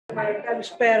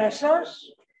Καλησπέρα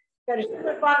σας.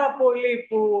 Ευχαριστούμε πάρα πολύ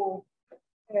που...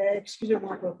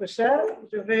 Excusez-moi, professeur.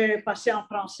 Je vais passer en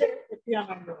français et puis en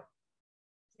anglais.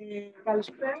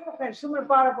 Καλησπέρα. Ευχαριστούμε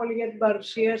πάρα πολύ για την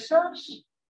παρουσία σας.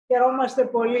 Χαιρόμαστε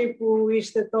πολύ που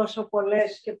είστε τόσο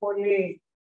πολλές και πολλοί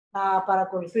να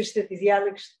παρακολουθήσετε τη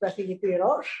διάλεξη του καθηγητή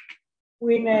Roche, που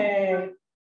είναι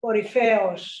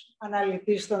κορυφαίος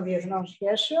αναλυτής των διεθνών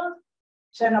σχέσεων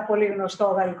σε ένα πολύ γνωστό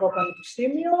γαλλικό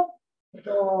πανεπιστήμιο,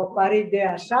 το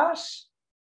Panthéon-Assas.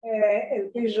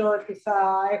 Ελπίζω ότι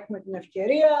θα έχουμε την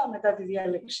ευκαιρία μετά τη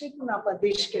διάλεξή του να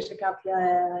απαντήσει και σε κάποιες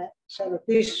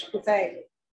ερωτήσεις που θα έχει.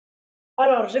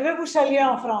 Alors, je vais vous saluer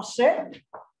en français.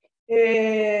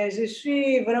 Je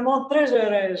suis vraiment très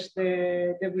heureuse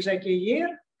de vous accueillir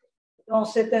dans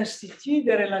cet institut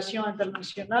de relations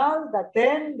internationales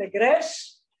d'Athènes, de Grèce.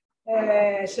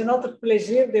 C'est notre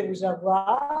plaisir de vous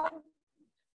avoir.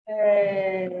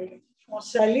 On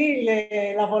salue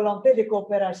la volonté de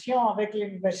coopération avec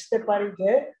l'Université Paris 2,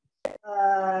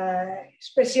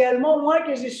 spécialement moi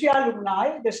que je suis alumni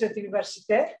de cette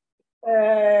université.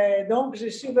 Donc, je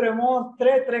suis vraiment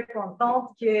très, très contente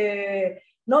que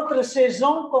notre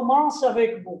saison commence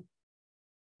avec vous.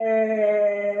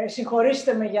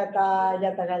 Συγχωρήστε με για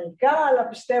τα γαλλικά, αλλά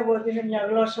πιστεύω ότι είναι μια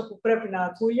γλώσσα που πρέπει να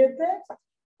ακούγεται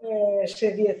σε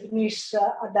διεθνείς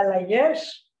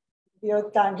ανταλλαγές,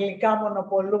 διότι τα αγγλικά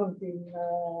μονοπολούν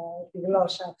τη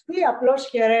γλώσσα αυτή. Απλώς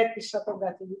χαιρέτησα τον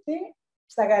καθηγητή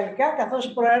στα γαλλικά,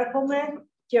 καθώς προέρχομαι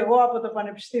και εγώ από το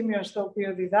Πανεπιστήμιο στο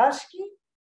οποίο διδάσκει.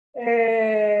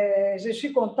 Je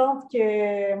suis contente que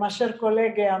ma chère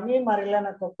collègue et amie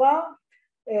Marilena Coppa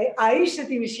a eu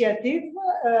cette initiative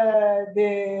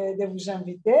de vous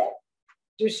inviter.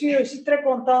 Je suis aussi très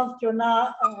contente qu'on a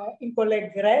une collègue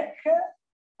grecque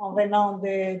en venant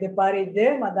de Paris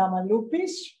 2, Madame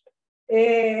Loupis.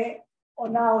 Et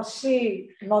on a aussi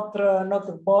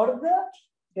notre board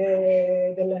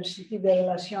de l'Institut des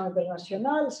relations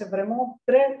internationales. C'est vraiment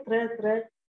très, très, très,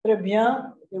 très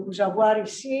bien de vous avoir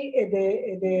ici et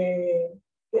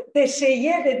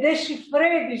d'essayer de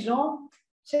déchiffrer, disons,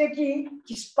 ce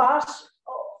qui se passe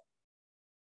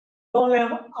dans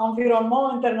l'environnement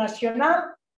international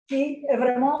qui est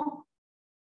vraiment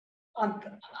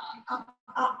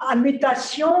en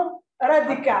mutation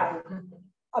radicale.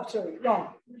 Absolument. Donc,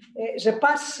 je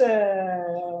passe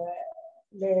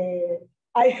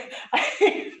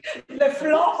le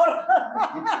flore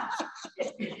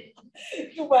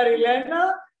του Marilena.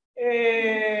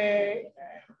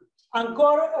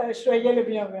 Encore, soyez le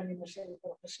bienvenu, monsieur le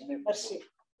professeur. Merci.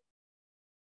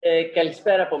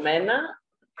 Καλησπέρα από μένα.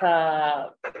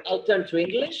 I'll turn to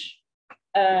English.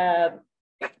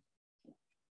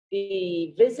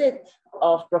 The visit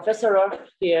of Professor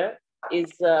Roche here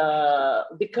is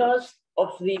because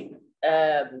of the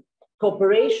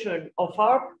cooperation of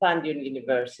our Panthéon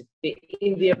University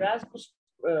in the Erasmus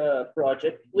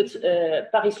project with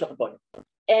Paris-Sorbonne.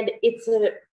 And it's an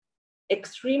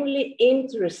extremely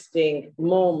interesting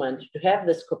moment to have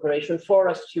this cooperation for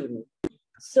a student.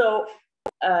 So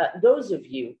those of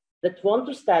you that want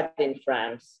to study in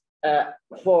France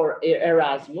for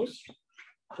Erasmus,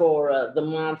 for the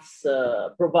months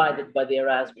provided by the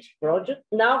Erasmus project,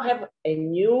 now have a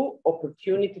new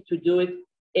opportunity to do it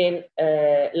in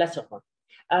La Sorbonne.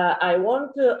 I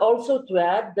want also to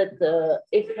add that,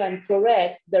 if I'm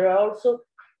correct, there are also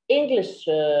English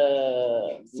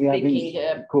speaking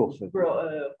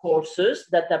courses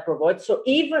that are provided. So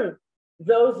even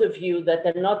those of you that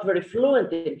are not very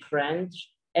fluent in French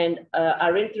and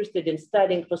are interested in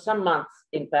studying for some months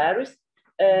in Paris,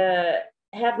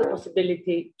 have the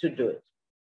possibility to do it.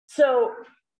 So,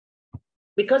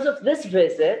 because of this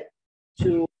visit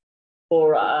for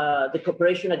the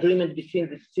cooperation agreement between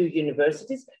the two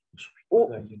universities,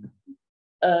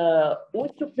 we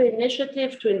took the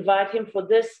initiative to invite him for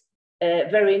this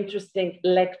very interesting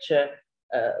lecture.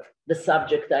 The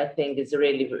subject, I think, is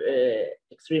really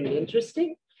extremely interesting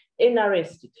in our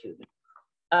institute.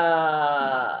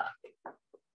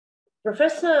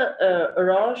 Professor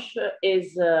Roche is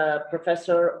a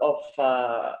professor of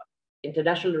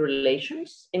international relations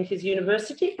in his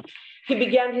university. He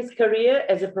began his career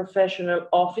as a professional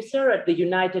officer at the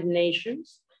United Nations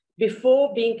before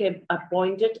being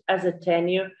appointed as a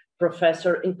tenure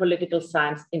professor in political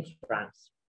science in France.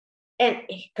 And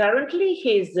currently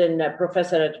he's a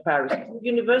professor at Paris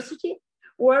University,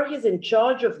 where he's in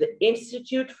charge of the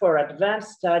Institute for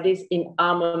Advanced Studies in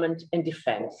Armament and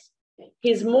Defense.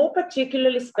 He's more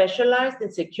particularly specialized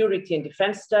in security and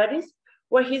defense studies,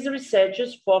 where his researches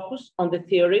focus on the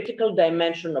theoretical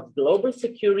dimension of global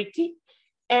security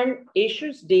and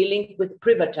issues dealing with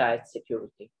privatized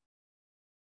security.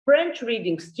 French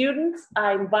reading students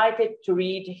are invited to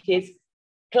read his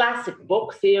classic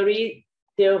book, Théorie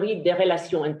des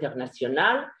Relations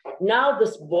Internationales. Now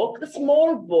this book, the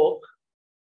small book,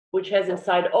 which has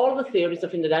inside all the theories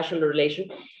of international relation,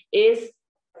 is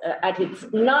at its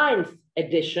 9th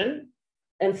edition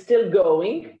and still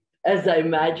going, as I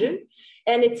imagine.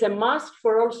 And it's a must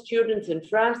for all students in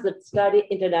France that study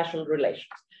international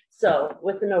relations. So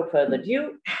with no further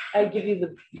ado, I give you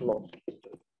the floor.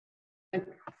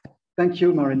 Thank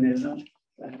you, Marinella.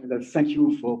 Thank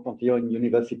you for Panthéon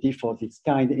University for this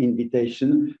kind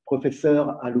invitation. Professor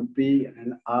Aloupi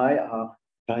and I are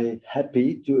very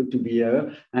happy to be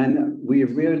here, and we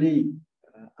really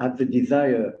have the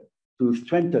desire to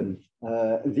strengthen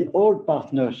the old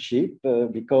partnership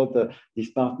because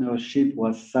this partnership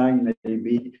was signed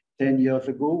maybe 10 years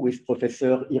ago with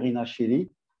Professor Irina Shili.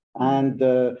 And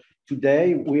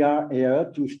today we are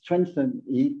here to strengthen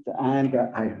it, and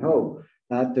I hope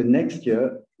that next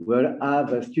year we'll have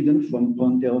students from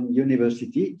Panthéon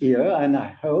University here, and I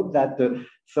hope that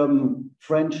some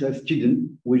French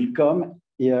students will come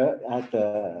here at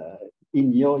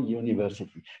in your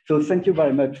university. So thank you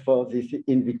very much for this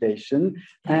invitation.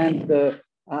 And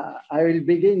I will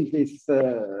begin this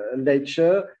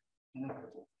lecture.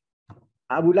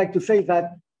 I would like to say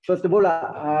that, first of all,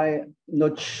 I'm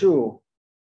not sure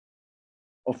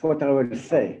of what I will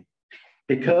say,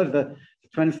 because the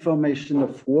transformation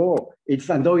of war, it's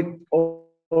an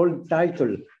old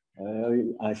title.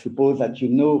 I suppose that you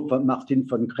know Martin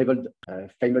von Crevel's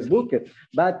famous book,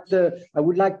 but I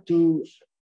would like to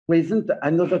present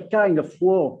another kind of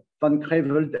war von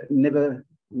Crevel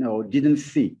didn't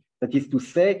see. That is to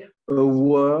say, a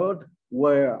world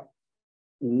where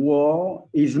war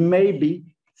is maybe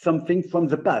something from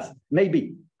the past.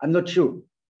 Maybe, I'm not sure.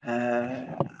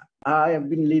 I have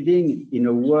been living in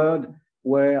a world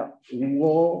where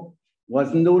war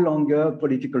was no longer a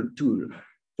political tool.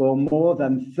 For more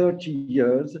than 30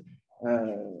 years,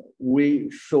 we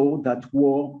saw that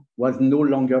war was no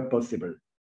longer possible.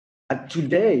 But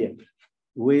today,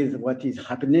 with what is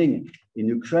happening in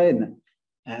Ukraine,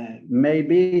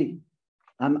 maybe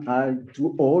am I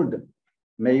too old?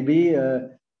 Maybe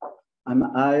am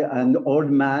I an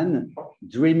old man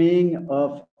dreaming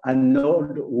of an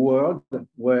old world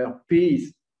where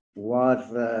peace was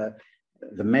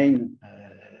the main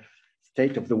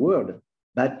state of the world?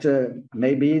 But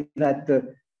maybe that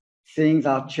things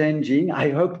are changing.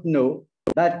 I hope no.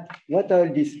 But what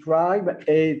I'll describe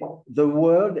is the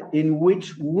world in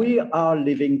which we are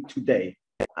living today.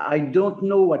 I don't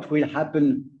know what will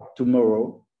happen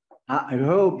tomorrow. I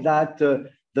hope that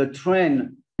the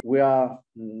trend we are,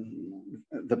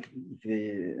 the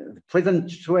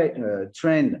present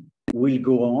trend will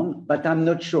go on, but I'm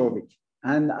not sure of it.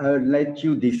 And I'll let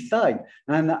you decide,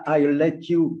 and I'll let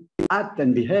you act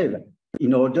and behave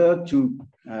in order to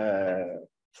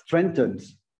strengthen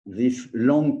this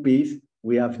long peace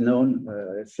we have known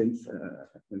since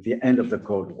the end of the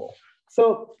Cold War.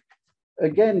 So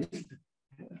again,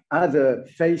 as a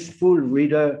faithful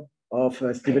reader of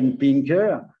Steven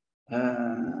Pinker,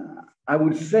 I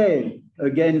would say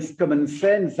against common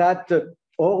sense that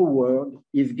our world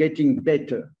is getting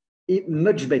better,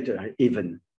 much better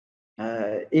even.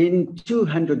 In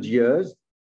 200 years,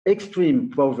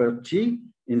 extreme poverty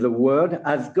in the world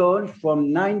has gone from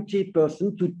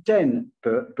 90% to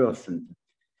 10%.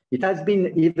 It has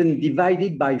been even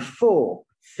divided by 4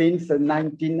 since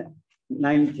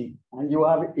 1990. And you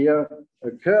have here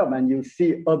a curve, and you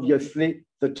see obviously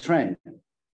the trend,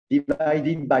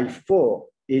 divided by 4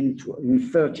 in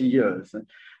 30 years.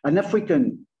 An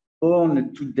African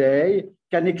born today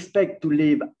can expect to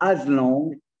live as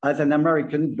long as an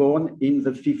American born in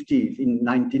the 50s, in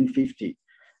 1950.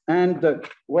 And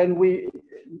when we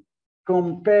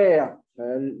compare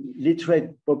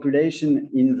literate population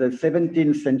in the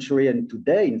 17th century and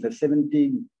today, in the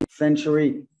 17th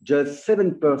century, just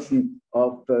 7%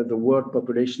 of the world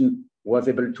population was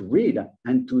able to read.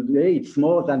 And today it's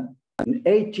more than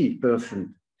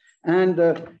 80%. And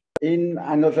in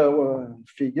another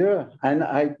figure, and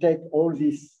I take all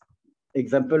these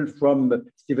examples from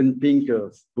Steven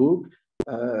Pinker's book,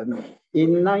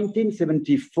 in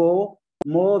 1974,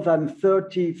 more than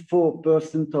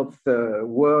 34% of the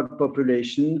world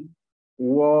population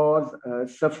was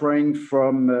suffering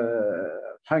from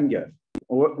hunger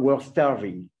or were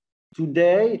starving.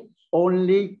 Today,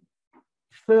 only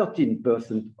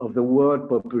 13% of the world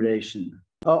population.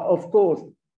 Of course,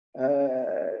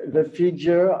 the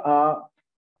figures are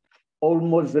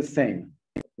almost the same,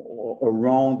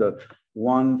 around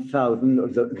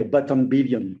 1,000, the bottom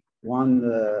billion. 1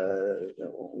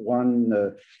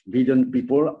 billion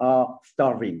people are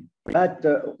starving. But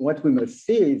what we must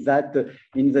see is that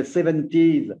in the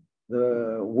 70s,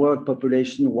 the world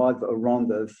population was around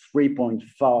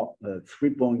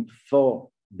 3.4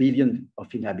 billion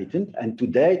of inhabitants, and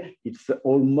today it's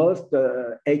almost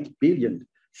 8 billion.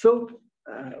 So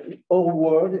our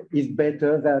world is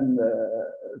better than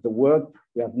the world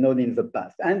we have known in the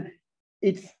past. And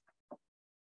it's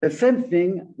the same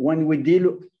thing when we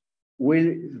deal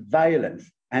with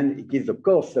violence, and it is the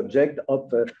core subject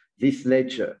of this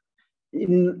lecture.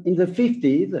 In the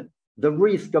 50s, the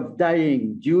risk of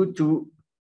dying due to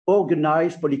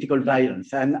organized political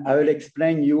violence, and I will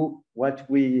explain you what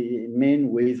we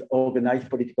mean with organized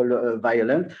political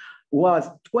violence, was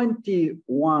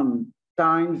 21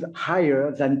 times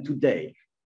higher than today.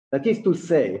 That is to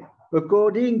say,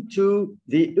 according to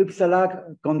the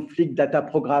Uppsala Conflict Data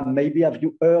Program, maybe have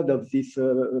you heard of this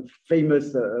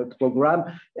famous program,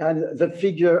 and the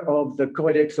figure of the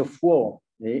correlates of war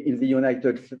in the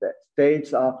United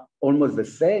States are almost the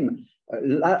same.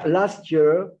 Last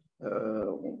year,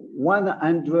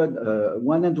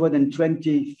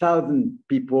 120,000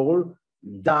 people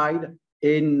died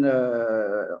in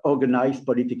organized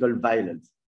political violence.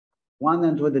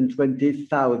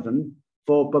 120,000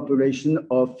 for a population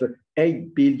of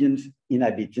 8 billion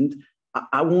inhabitants.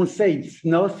 I won't say it's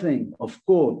nothing, of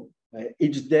course.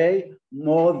 Each day,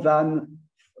 more than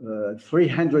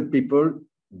 300 people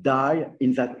die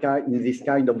in this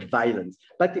kind of violence.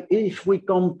 But if we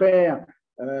compare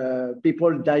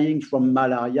people dying from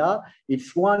malaria,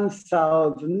 it's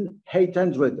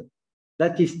 1,800.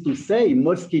 That is to say,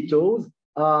 mosquitoes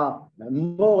are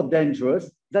more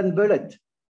dangerous than bullets.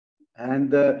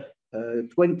 And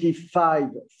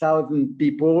 25,000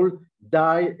 people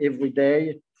die every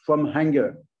day from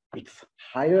hunger. It's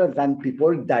higher than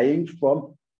people dying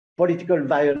from political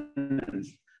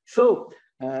violence. So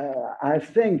I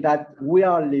think that we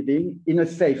are living in a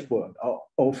safe world.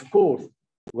 Of course,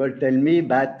 will tell me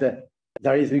that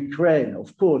there is Ukraine,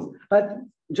 of course, but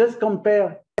just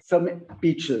compare some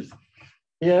pictures.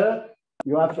 Here,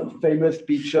 you have a famous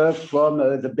picture from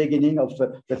the beginning of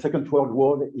the Second World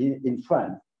War in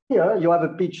France. Here, you have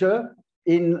a picture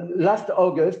in last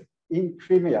August in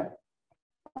Crimea.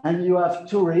 And you have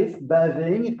tourists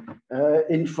bathing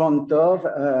in front of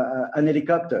an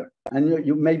helicopter. And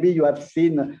maybe you have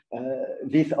seen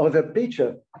this other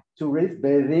picture, tourists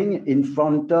bathing in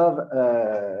front of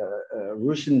a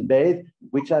Russian base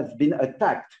which has been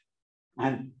attacked.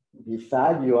 And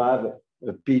beside you have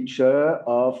a picture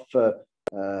of the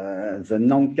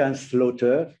Nankin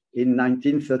slaughter in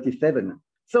 1937.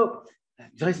 So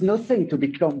there is nothing to be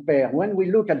compared. When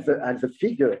we look at the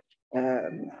figure,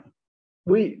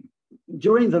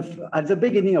 at the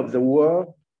beginning of a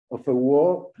war,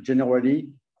 generally,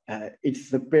 it's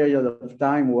the period of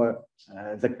time where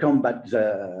the combat,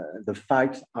 the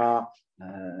fights are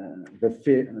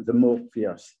the more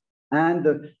fierce.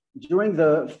 And during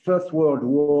the First World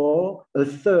War, a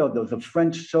third of the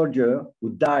French soldiers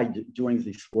who died during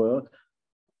this war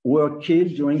were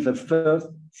killed during the first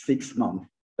 6 months.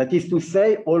 That is to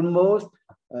say, almost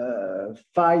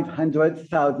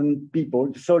 500,000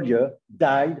 people, soldiers,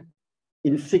 died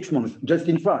in 6 months, just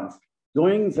in France.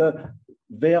 During the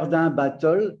Verdun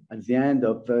battle at the end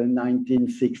of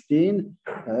 1916,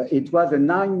 it was a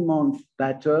 9-month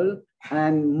battle,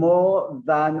 and more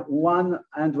than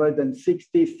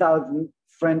 160,000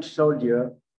 French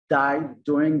soldiers died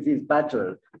during this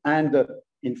battle. And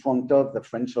in front of the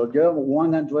French soldiers,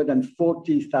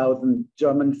 140,000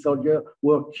 German soldiers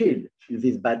were killed in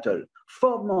this battle.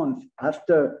 4 months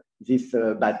after this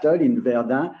battle in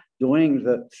Verdun, during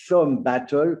the Somme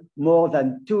battle, more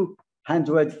than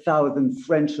 200,000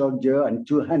 French soldiers and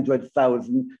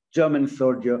 200,000 German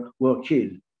soldiers were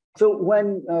killed. So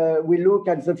when we look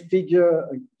at the figure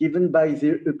given by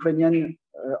the Ukrainian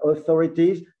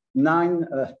authorities,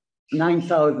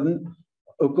 9,000,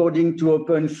 according to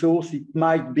open source, it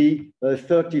might be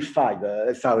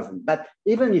 35,000. But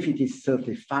even if it is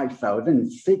 35,000 in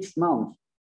 6 months,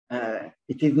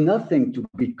 it is nothing to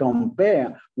be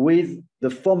compared with the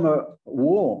former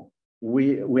war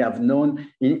we have known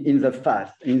in the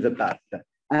past.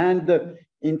 And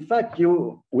in fact,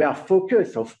 we are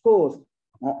focused, of course,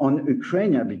 on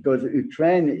Ukraine because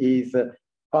Ukraine is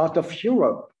part of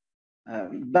Europe.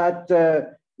 But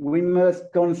we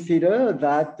must consider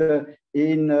that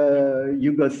in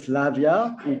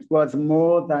Yugoslavia, it was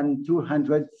more than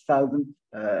 200,000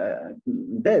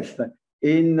 deaths.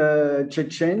 In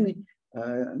Chechnya,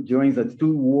 during the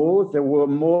 2 wars, there were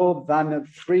more than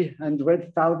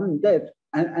 300,000 deaths,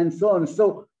 and so on.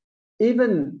 So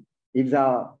even if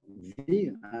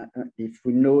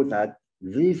we know that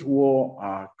these wars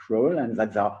are cruel and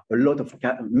that there are a lot of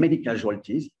many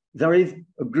casualties, there is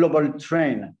a global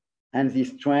trend, and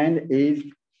this trend is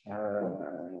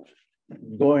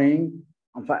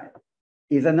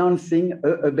is announcing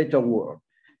a better world.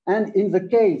 And in the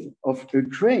case of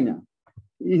Ukraine,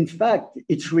 in fact,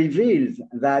 it reveals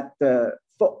that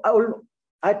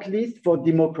at least for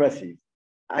democracy,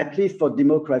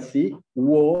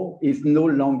 war is no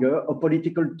longer a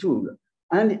political tool.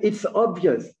 And it's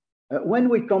obvious when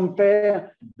we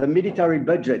compare the military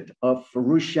budget of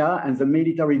Russia and the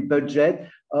military budget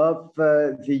of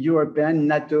the European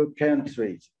NATO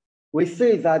countries. We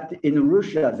see that in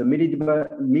Russia, the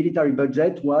military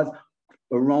budget was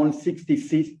around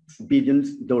 $66 billion.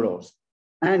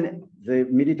 And the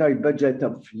military budget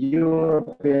of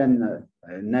European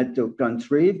NATO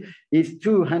countries is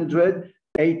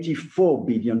 $284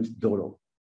 billion.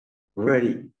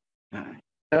 Really.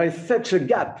 There is such a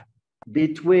gap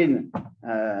between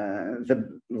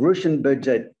the Russian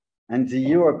budget and the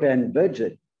European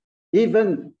budget,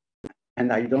 even,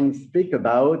 and I don't speak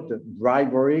about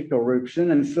bribery,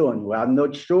 corruption, and so on. We are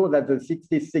not sure that the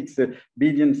 $66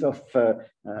 billion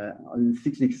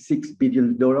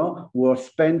were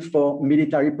spent for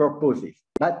military purposes.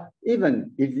 But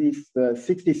even if these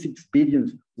 66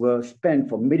 billion were spent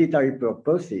for military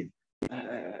purposes,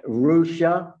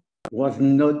 Russia was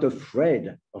not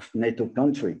afraid of NATO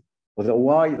country.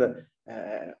 Otherwise,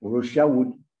 Russia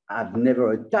would have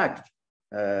never attacked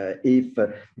if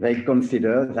they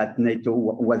consider that NATO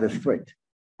was a threat.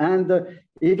 And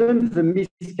even the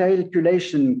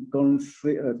miscalculation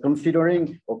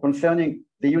concerning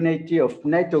the unity of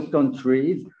NATO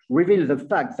countries reveal the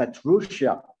fact that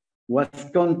Russia was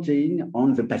counting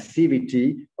on the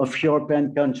passivity of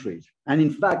European countries. And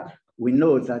in fact, we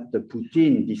know that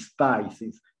Putin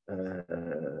despises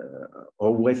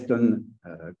or Western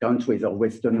countries or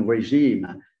Western regime.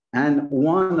 And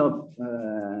one of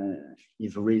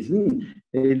his reasons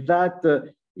is that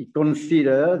he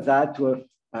considers that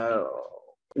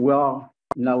we are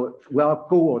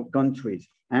poor countries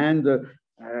and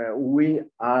we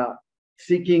are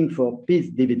seeking for peace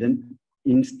dividend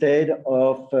instead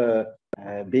of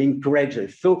being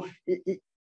courageous. So he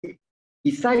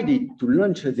decided to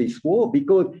launch this war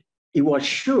because he was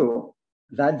sure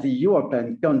that the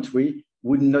European country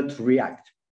would not react.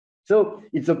 So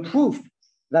it's a proof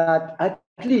that at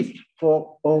least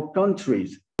for our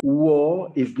countries,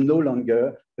 war is no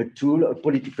longer a tool, a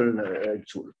political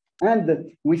tool.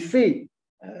 And we see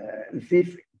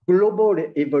this global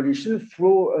evolution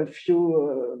through a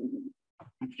few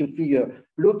figures.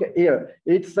 Look here,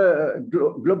 it's a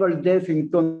global death in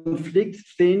conflict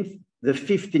since the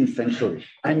 15th century.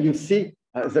 And you see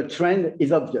the trend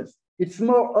is obvious. It's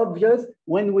more obvious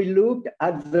when we look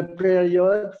at the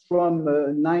period from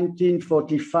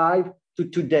 1945 to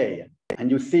today. And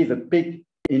you see the peak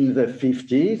in the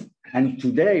 50s and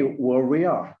today where we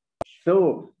are.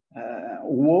 So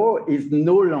war is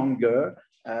no longer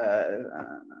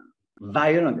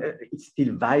violent. It's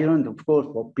still violent, of course,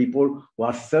 for people who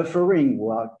are suffering, who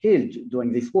are killed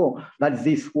during this war. But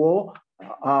this war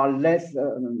are less,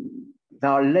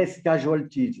 there are less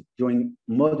casualties during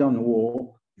modern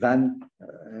war than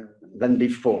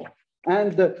before.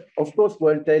 And of course,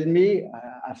 will tell me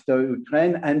after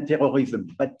Ukraine and terrorism,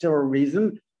 but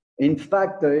terrorism, in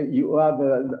fact, you have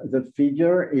the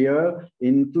figure here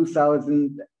in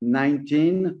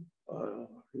 2019,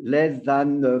 less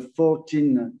than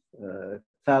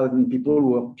 14,000 people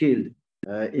were killed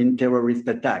in terrorist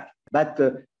attack. But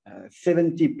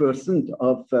 70%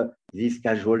 of these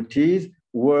casualties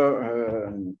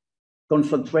were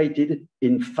concentrated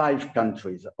in 5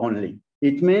 countries only.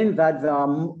 It means that there are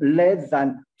less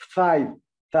than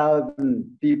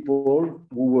 5,000 people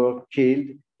who were killed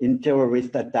in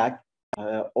terrorist attack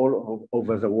all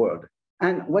over the world.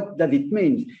 And what does it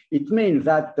mean? It means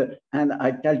that, and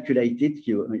I calculated,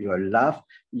 you laugh,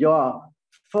 you are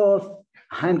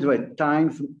 400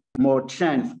 times more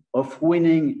chance of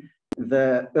winning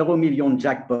the Euromillion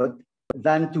jackpot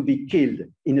than to be killed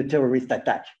in a terrorist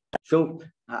attack. So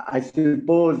I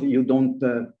suppose you don't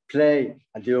play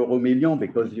at the Euromillion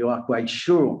because you are quite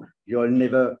sure you'll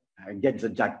never get the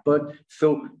jackpot.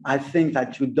 So I think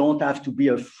that you don't have to be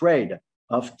afraid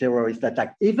of terrorist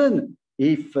attack, even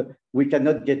if we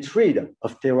cannot get rid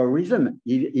of terrorism,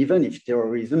 even if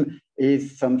terrorism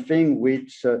is something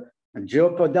which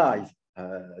jeopardizes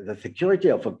the security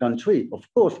of a country. Of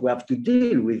course, we have to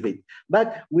deal with it,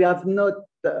 but we have not.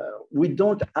 We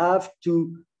don't have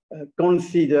to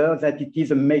consider that it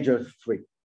is a major threat.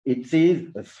 It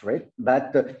is a threat,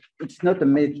 but it's not a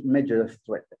major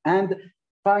threat. And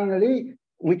finally,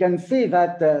 we can see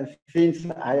that since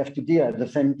I have to deal at the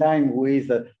same time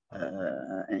with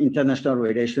international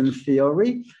relations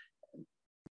theory,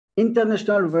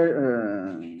 international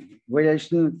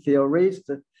relation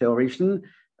theoreticians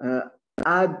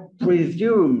had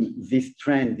presumed this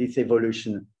trend, this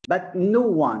evolution, but no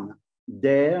one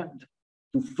dared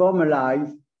to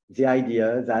formalize the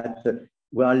idea that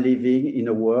we are living in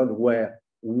a world where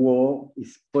war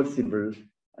is possible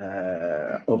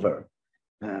over.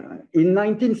 In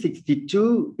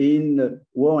 1962, in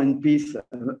War and Peace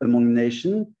Among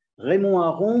Nations, Raymond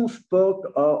Aron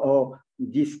spoke or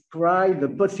described the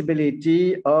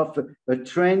possibility of a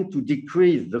trend to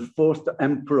decrease the force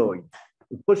employed,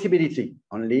 a possibility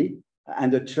only,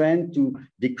 and a trend to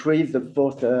decrease the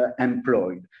force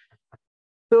employed.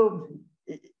 So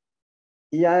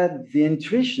he had the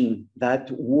intuition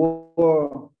that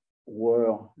war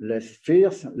were less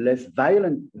fierce, less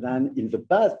violent than in the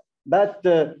past, but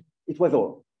it was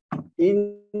all.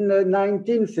 In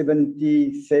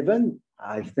 1977,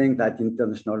 I think that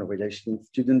international relations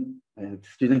student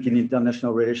in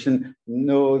international relations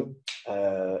know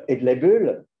Ed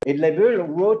Lebel. Ed Lebel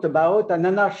wrote about an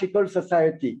anarchical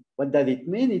society. What does it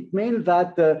mean? It means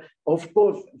that, of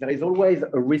course, there is always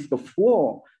a risk of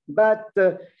war, but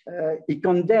he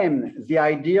condemned the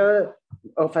idea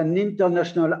of an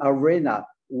international arena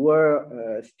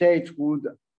where states would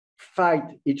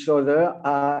fight each other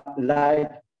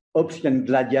like Opsian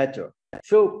gladiator.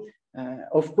 So,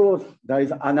 of course, there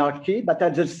is anarchy, but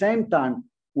at the same time,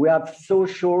 we have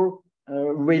social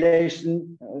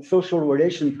relations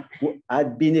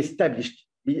had been established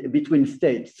between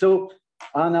states. So,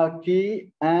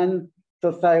 anarchy and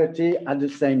society at the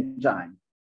same time.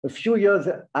 A few years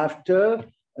after,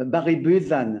 Barry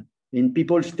Buzan in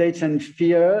People, States and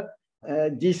Fear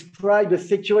described a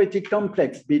security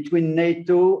complex between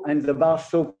NATO and the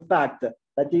Warsaw Pact.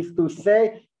 That is to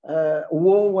say,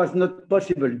 war was not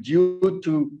possible due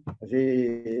to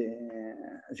the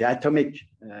atomic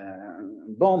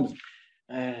bombs.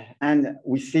 And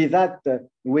we see that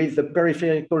with the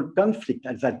peripheral conflict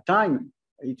at that time,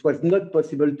 it was not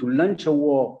possible to launch a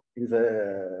war in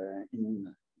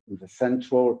the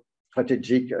central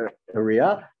strategic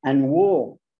area, and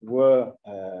war were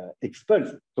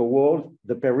expelled towards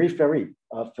the periphery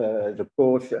of the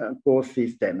core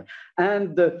system.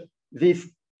 And this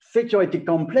security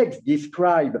complex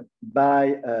described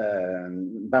by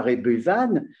Barry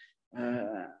Buzan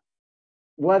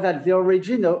was at the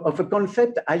origin of a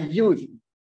concept I use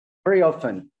very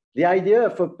often, the idea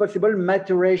of a possible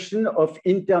maturation of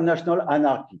international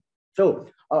anarchy. So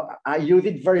I use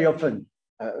it very often,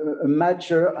 a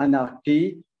mature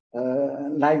anarchy.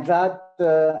 Like that,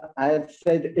 I had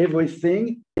said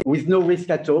everything with no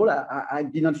risk at all. I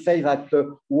did not say that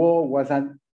war was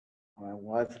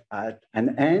at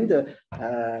an end,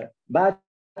 but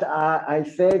I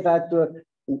say that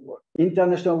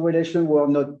international relations were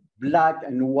not black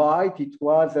and white. It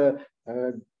was a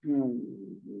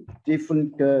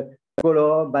different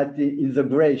color, but in the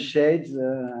gray shades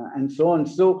and so on.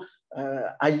 So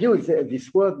I use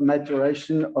this word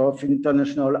maturation of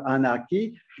international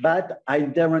anarchy, but I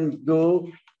daren't go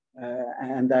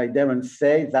and I daren't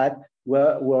say that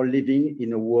we're living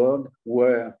in a world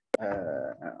where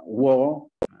war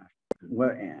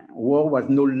was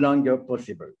no longer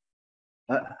possible.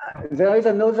 There is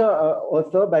another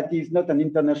author, but he's not an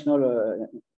international,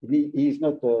 he's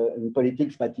not in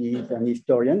politics, but he is an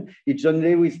historian. It's John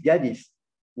Lewis Gaddis,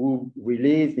 who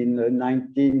released in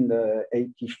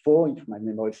 1984, if my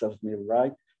memory serves me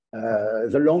right,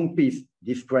 the long piece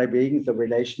describing the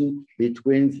relation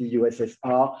between the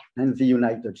USSR and the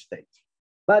United States.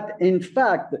 But in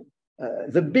fact,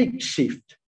 the big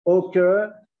shift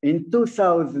occurred in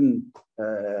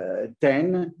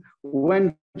 2010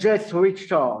 when Jess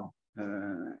Richard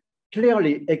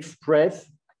clearly expressed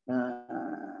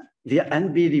the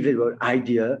unbelievable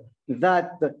idea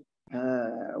that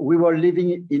we were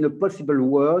living in a possible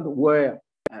world where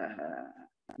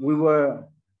we were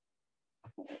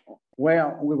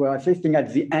assisting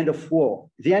at the end of war.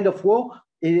 The end of war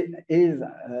is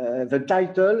the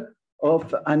title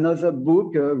of another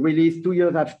book released 2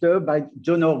 years after by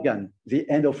John Organ, The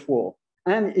End of War.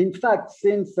 And in fact,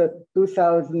 since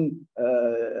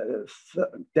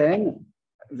 2010,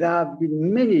 there have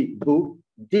been many books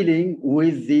dealing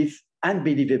with this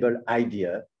unbelievable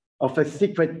idea of a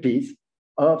secret peace,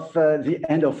 of the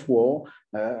end of war.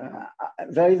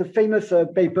 There is a famous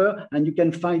paper, and you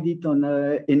can find it on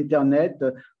internet,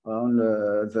 on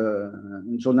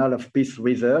the Journal of Peace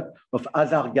Research, of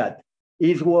Azargat,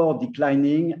 Is War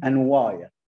Declining and Why?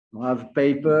 We have a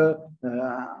paper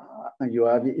you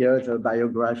have here the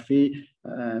biography,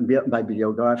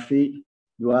 bibliography.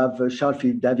 You have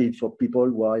Charles-Philippe David for people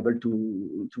who are able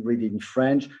to read in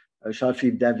French.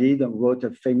 Charles-Philippe David wrote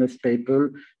a famous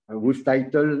paper whose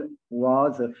title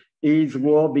was Is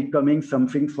War Becoming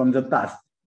Something from the Past?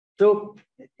 So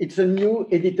it's a new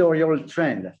editorial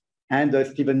trend. And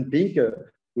Steven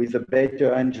Pinker, with the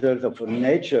Better Angels of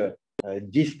Nature,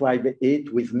 described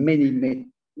it with many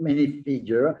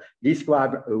figures,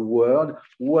 describe a world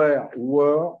where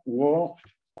war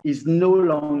is no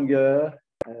longer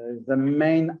the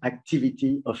main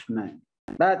activity of man.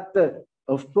 But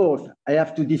of course, I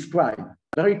have to describe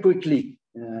very quickly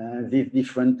these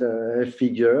different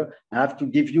figures. I have to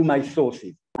give you my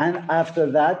sources. And after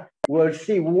that, we'll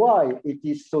see why it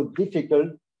is so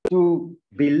difficult to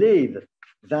believe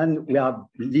that we are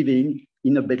living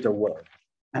in a better world.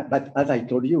 But as I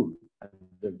told you at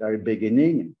the very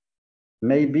beginning,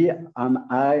 maybe am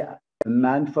I a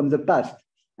man from the past,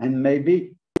 and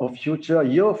maybe your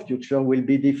future will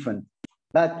be different.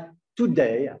 But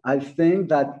today, I think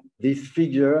that this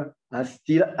figure is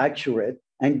still accurate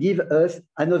and give us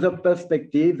another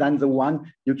perspective than the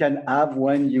one you can have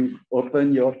when you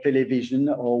open your television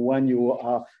or when you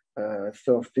are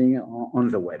surfing on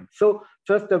the web. So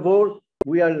first of all,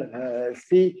 we'll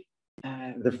see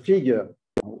the figure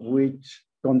which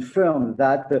confirms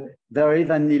that there is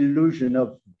an illusion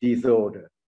of disorder.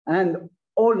 And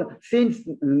since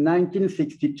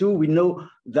 1962, we know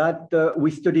that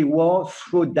we study war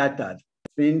through data.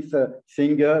 Since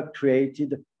Singer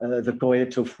created the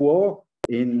Correlates of War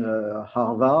in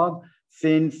Harvard,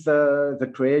 since the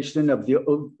creation of the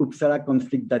Uppsala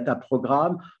Conflict Data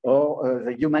Program or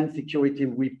the Human Security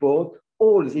Report,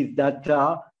 all these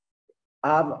data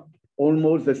have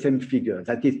almost the same figure.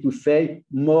 That is to say,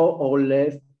 more or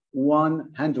less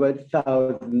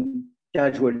 100,000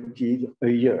 casualties a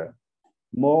year.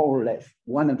 More or less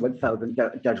 100,000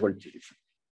 casualties.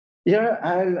 Here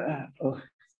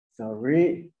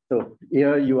sorry. So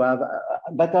here you have,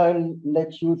 but I'll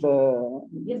let you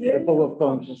the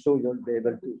PowerPoint so you'll be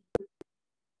able to.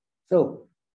 So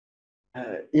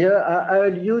here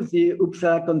I'll use the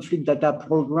Uppsala Conflict Data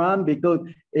Program because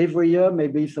every year,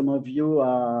 maybe some of you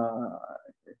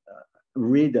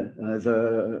read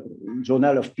the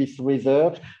Journal of Peace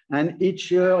Research, and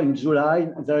each year in July,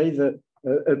 there is a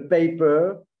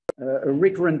paper, a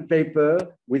recurrent paper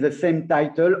with the same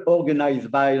title, Organized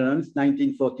Violence,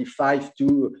 1945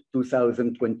 to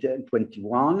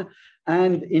 2021.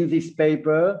 And in this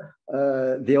paper,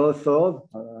 the authors,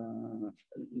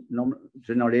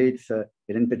 generally it's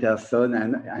Helen Peterson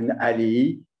and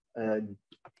Ali,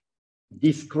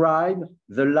 describe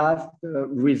the last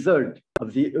result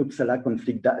of the Uppsala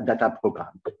Conflict Data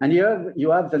Program. And here you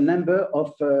have the number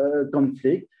of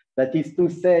conflicts, that is to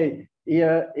say,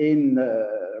 here in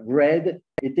red,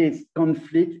 it is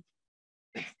conflict,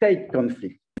 state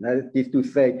conflict. That is to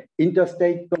say,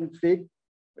 interstate conflict,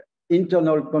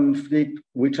 internal conflict,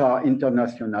 which are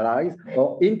internationalized,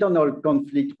 or internal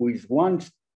conflict with one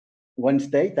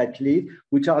state at least,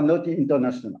 which are not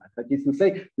international. That is to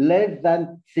say, less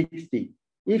than 60.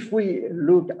 If we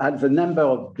look at the number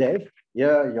of deaths,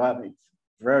 here you have, it's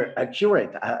very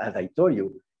accurate, as I told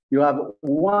you. You have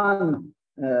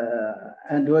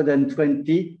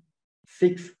 120,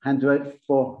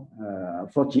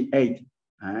 648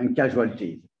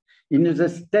 casualties. In the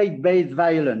state-based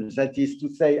violence, that is to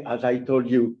say, as I told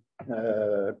you,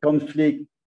 conflict,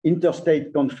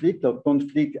 interstate conflict or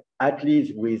conflict at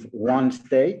least with one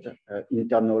state,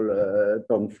 internal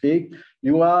conflict,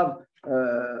 you have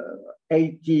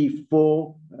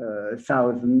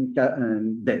 84,000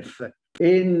 deaths.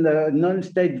 In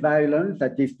non-state violence,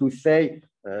 that is to say,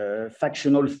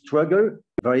 factional struggle,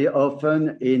 very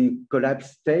often in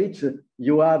collapsed states,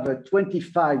 you have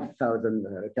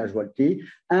 25,000 casualties.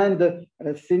 And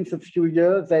since a few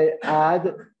years, they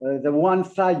add the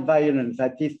one-side violence,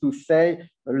 that is to say,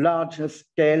 larger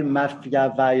scale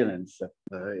mafia violence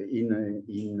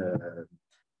in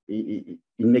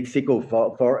Mexico,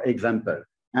 for example.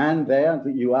 And there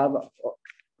you have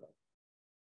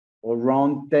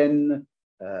around 10,000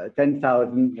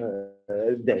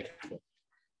 deaths.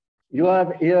 You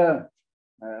have here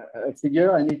a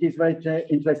figure, and it is very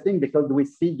interesting because we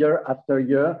see year after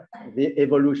year the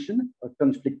evolution of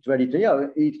conflictuality.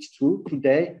 It's true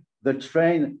today, the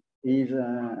trend is,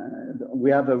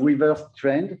 we have a reverse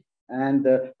trend and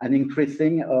an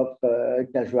increasing of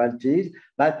casualties,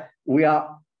 but we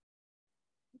are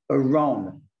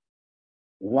around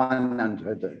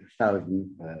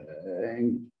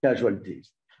 100,000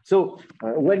 casualties. So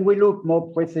when we look more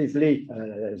precisely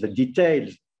the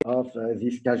details of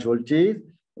these casualties,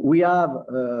 we have,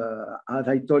 as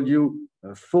I told you,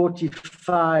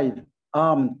 45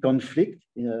 armed conflict,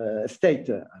 state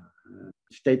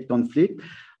conflict,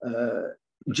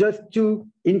 just 2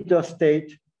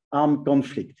 interstate armed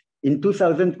conflict in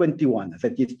 2021.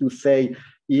 That is to say,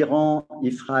 Iran,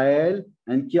 Israel,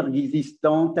 and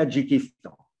Kyrgyzstan,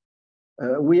 Tajikistan.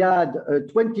 We had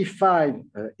 25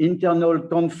 internal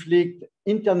conflict,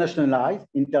 internationalized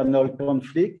internal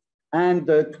conflict, and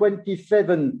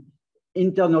 27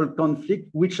 internal conflict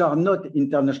which are not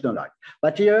internationalized.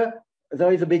 But here,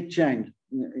 there is a big change.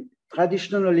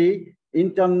 Traditionally,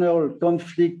 internal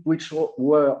conflict which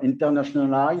were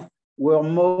internationalized were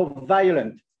more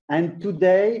violent. And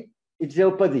today, it's the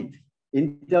opposite.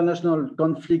 International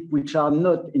conflict which are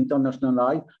not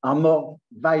internationalized are more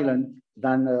violent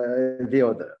than the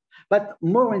other. But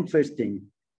more interesting,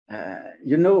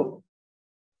 you know,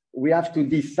 we have to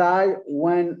decide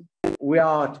when we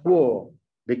are at war,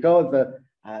 because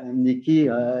Nikki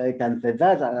can say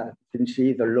that since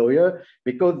she is a lawyer,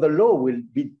 because the law will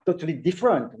be totally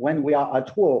different when we are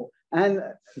at war. And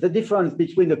the difference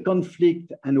between a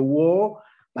conflict and a war,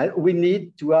 we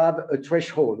need to have a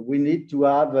threshold. We need to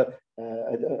have a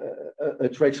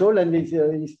threshold, and this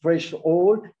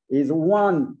threshold is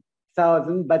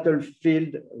 1,000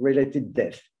 battlefield-related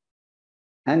deaths.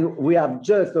 And we have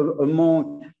just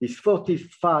among these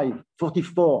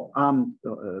 44 armed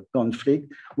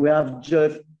conflicts, we have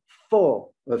just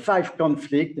 5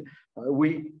 conflicts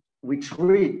which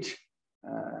reach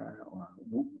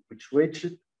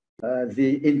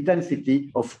the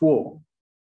intensity of war.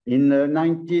 In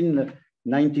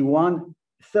 1991,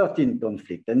 13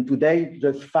 conflicts, and today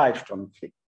just 5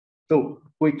 conflicts. So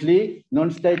quickly,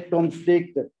 non-state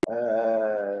conflict,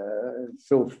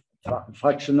 so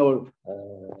fractional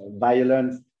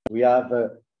violence, we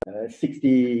have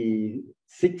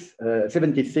 76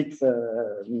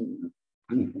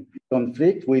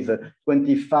 conflicts with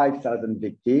 25,000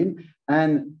 victims,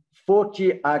 and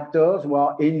 40 actors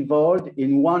were involved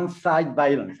in one-side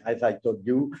violence, as I told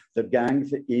you, the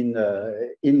gangs in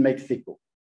Mexico.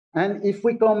 And if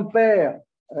we compare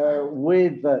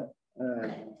with the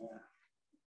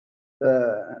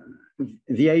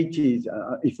 80s,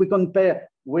 if we compare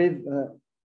with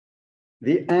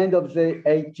the end of the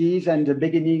 80s and the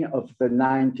beginning of the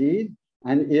 90s,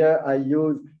 and here I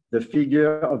use the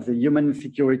figure of the Human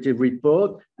Security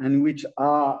Report, and which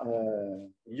are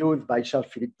used by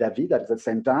Charles-Philippe David at the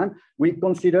same time, we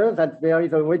consider that there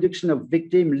is a reduction of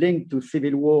victims linked to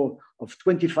civil war of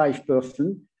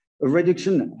 25%, a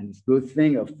reduction, and it's a good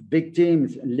thing, of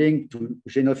victims linked to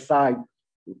genocide,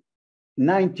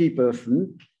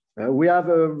 90%. We have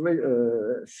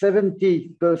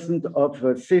 70% of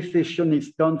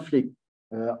secessionist conflict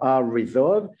are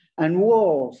resolved, and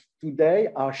wars today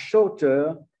are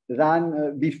shorter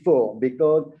than before,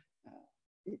 because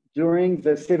during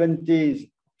the 70s,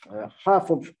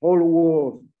 half of all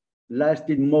wars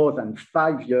lasted more than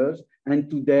 5 years, and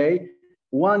today,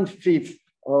 1/5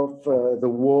 of the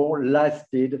war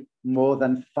lasted more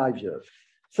than 5 years.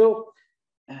 So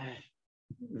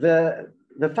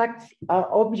the facts are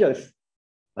obvious,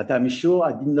 but I'm sure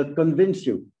I did not convince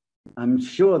you. I'm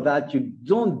sure that you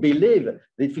don't believe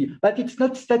this, but it's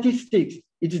not statistics,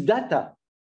 it's data.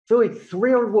 So it's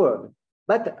real world,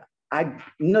 but I'm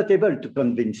not able to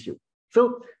convince you.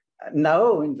 So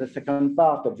now in the second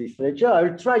part of this lecture,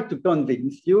 I'll try to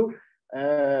convince you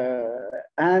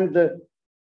and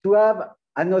to have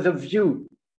another view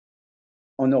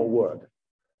on our world.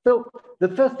 So the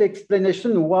first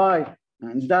explanation why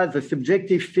does the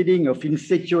subjective feeling of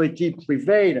insecurity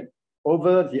prevail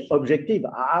over the objective,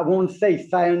 I won't say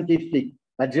scientific,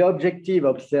 but the objective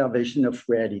observation of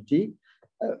reality.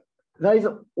 There is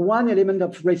one element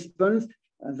of response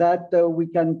that we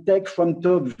can take from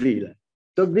Tocqueville.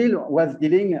 Tocqueville was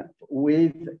dealing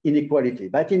with inequality,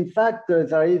 but in fact,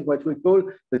 there is what we call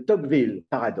the Tocqueville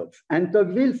paradox. And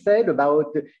Tocqueville said about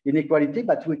inequality,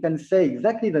 but we can say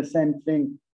exactly the same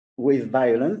thing with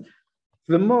violence.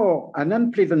 The more an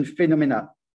unpleasant phenomena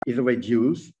is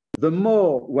reduced, the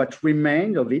more what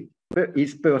remains of it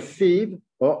is perceived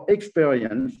or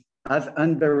experienced as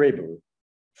unbearable.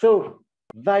 So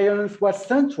violence was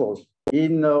central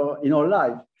in our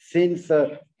life since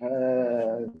the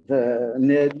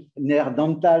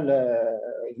Neanderthal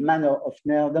manner of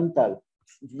Neanderthal.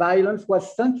 Violence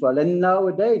was central, and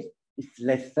nowadays it's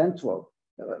less central.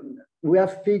 We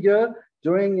have figured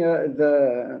during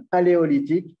the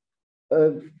Paleolithic,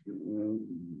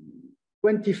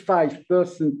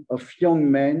 25% of young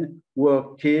men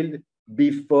were killed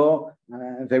before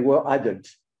they were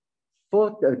adults.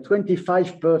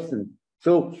 25%.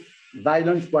 So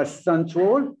violence was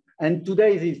central, And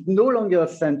today it is no longer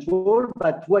central,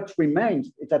 but what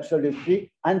remains is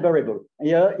absolutely unbearable.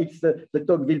 Here it's the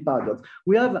Tocqueville paradox.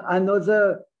 We have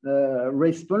another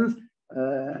response,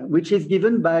 which is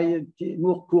given by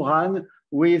Timur Kuran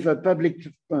with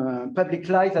public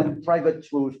lies and private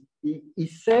truth. He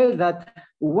says that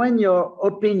when your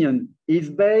opinion is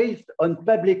based on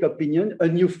public opinion, a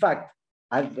new fact,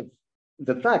 as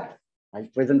the fact I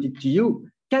presented to you,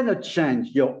 cannot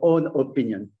change your own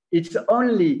opinion. It's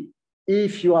only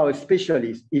if you are a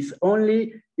specialist, it's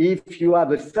only if you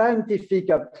have a scientific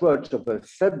approach of a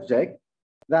subject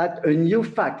that a new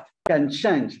fact can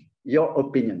change your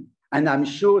opinion. And I'm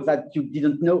sure that you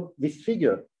didn't know this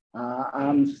figure.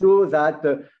 I'm sure that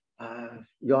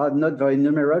you are not very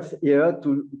numerous here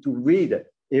to read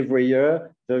every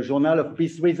year the Journal of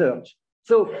Peace Research.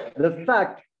 So the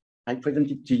fact I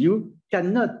presented to you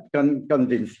cannot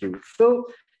convince you. So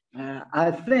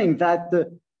I think that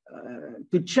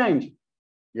to change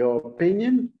your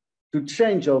opinion, to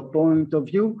change your point of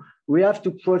view, we have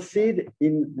to proceed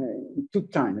in two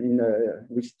times,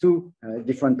 with two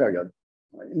different periods.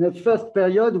 In the first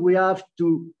period, we have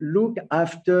to look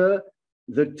after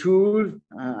the tools,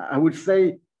 I would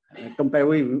say,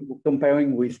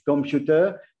 comparing with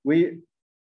computer, we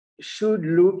should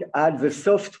look at the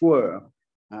software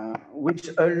which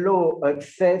allow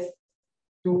access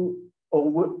to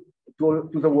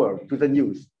the world, to the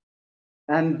news.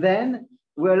 And then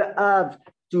we'll have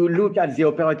to look at the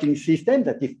operating system,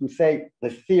 that is to say, the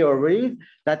theories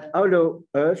that allow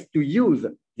us to use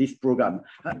this program.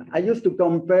 I used to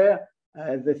compare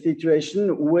the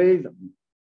situation with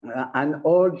an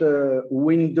old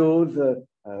Windows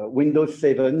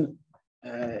 7.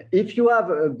 If you have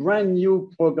a brand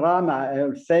new program,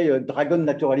 I'll say Dragon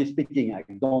Naturally Speaking. I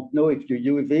don't know if you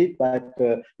use it, but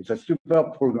it's a super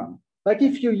program. But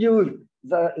if you use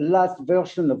the last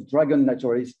version of Dragon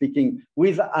Naturally Speaking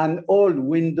with an old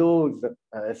Windows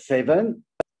 7,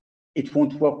 it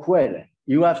won't work well.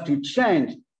 You have to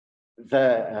change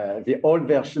the old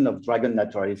version of Dragon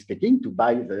Naturally Speaking to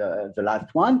buy the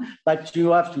last one, but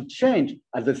you have to change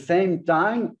at the same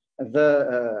time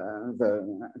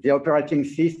the operating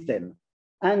system.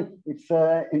 And it's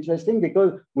interesting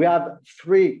because we have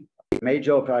three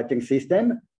major operating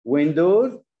systems: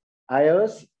 Windows,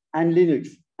 iOS, and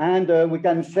Linux. And we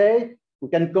can say, we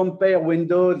can compare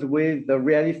Windows with the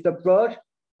realist approach,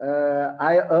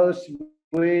 iOS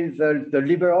with the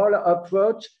liberal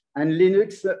approach, and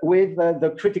Linux with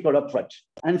the critical approach.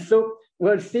 And so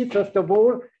we'll see, first of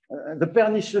all, the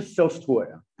pernicious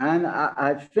software. And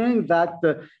I think that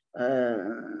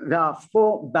there are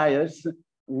four biases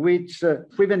which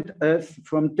prevent us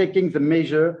from taking the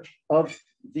measure of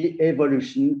the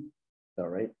evolution,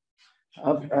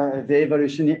 the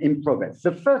evolution in progress.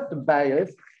 The first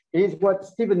bias is what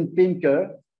Steven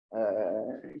Pinker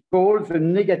calls the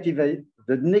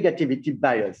negativity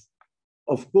bias.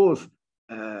 Of course,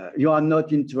 you are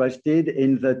not interested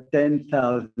in the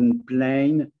 10,000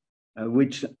 planes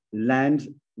which land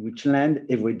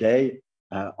every day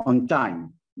on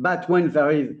time. But when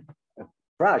there is a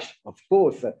crash, of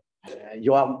course,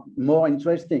 you are more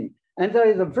interesting. And there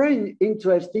is a very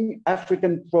interesting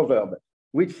African proverb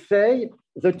which say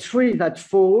the tree that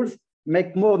falls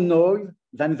make more noise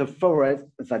than the forest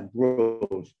that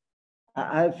grows.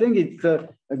 I think it's a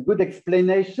good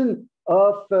explanation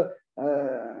of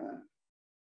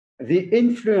the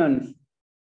influence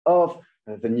of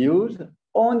the news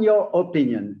on your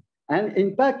opinion. And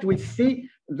in fact, we see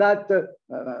that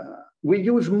we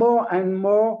use more and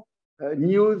more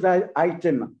news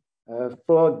item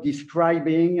for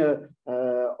describing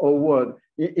our world.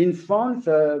 In France,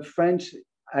 French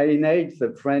INA,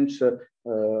 the French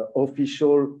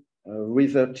official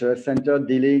research center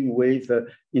dealing with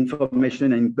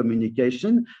information and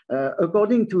communication.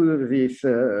 According to this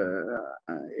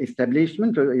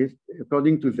establishment,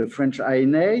 according to the French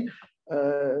INA,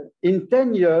 in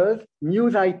 10 years,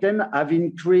 news items have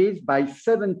increased by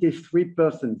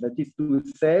 73%. That is to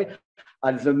say,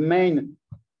 at the main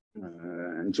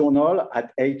journal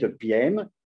at 8 p.m.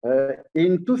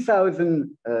 In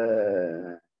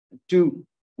 2002,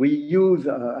 we used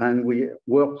and we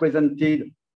were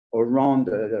presented around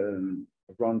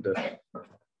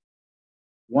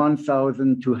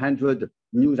 1,200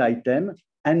 news items,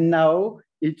 and now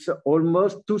it's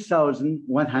almost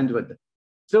 2,100.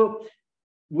 So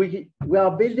we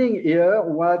are building here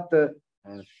what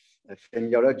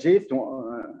semiologists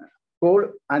call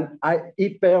an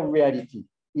hyper-reality.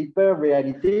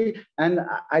 Hyper-reality, and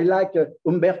I like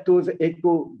Umberto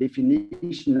Eco's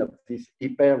definition of this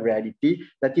hyper-reality,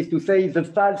 that is to say the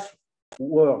false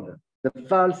world, the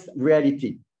false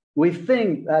reality. we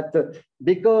think that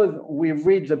because we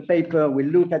read the paper, we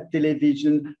look at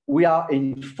television, we are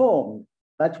informed,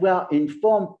 but we are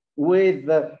informed with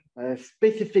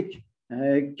specific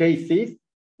cases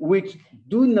which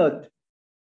do not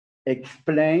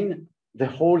explain the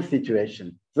whole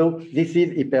situation. So this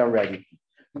is hyperreality.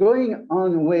 Going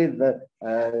on with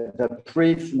the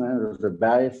prism, the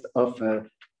bias of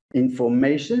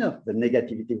information, of the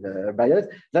negativity bias,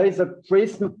 there is a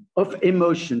prism of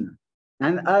emotion.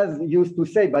 And as used to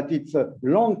say, but it's a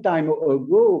long time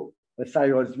ago,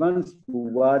 Cyrus Vance, who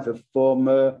was a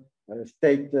former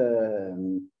state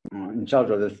in charge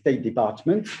of the State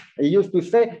Department, he used to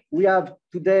say, we have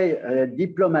today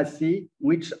diplomacy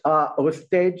which are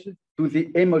hostage to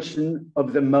the emotion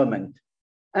of the moment.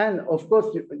 And of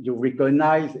course, you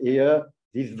recognize here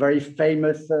this very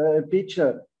famous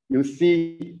picture. You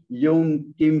see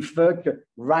young Kim Fook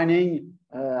running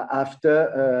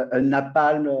after a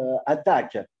napalm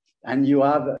attack. And you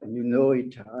have, you know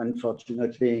it,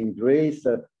 unfortunately in Greece,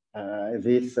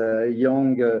 this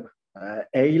young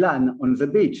Aylan on the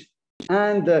beach.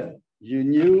 And you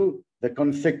knew the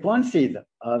consequences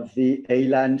of the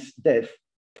Aylan's death.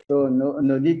 So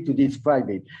no need to describe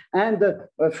it. And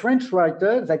a French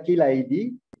writer, Zaki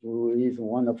Laïdi, who is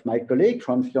one of my colleagues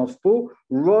from Sciences Po,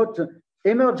 wrote,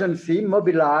 emergency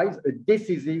mobilize a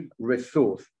decisive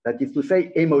resource, that is to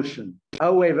say emotion.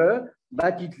 However, by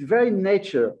its very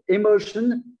nature,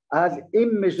 emotion has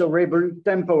immeasurable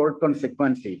temporal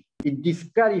consequences. It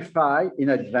disqualifies in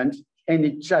advance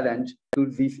any challenge to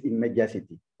this immediacy.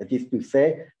 That is to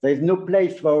say, there is no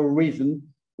place for a reason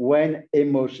when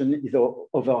emotion is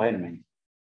overwhelming.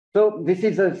 So this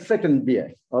is a second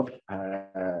bias of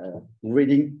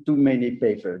reading too many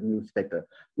newspapers.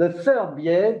 The third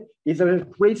bias is a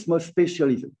prism of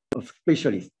specialists.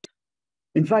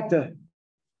 In fact,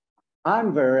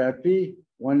 I'm very happy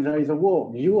when there is a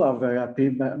war. You are very happy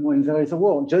when there is a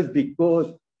war, just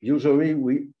because usually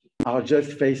we are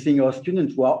just facing our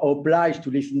students who are obliged to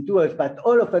listen to us. But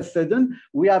all of a sudden,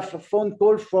 we have phone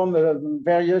calls from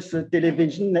various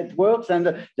television networks, and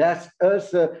they ask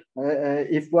us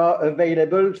if we are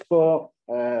available for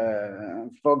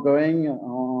going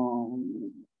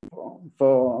on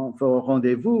for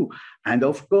rendezvous. And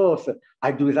of course,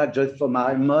 I do that just for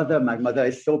my mother. My mother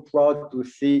is so proud to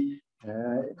see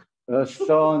her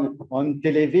son on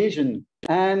television.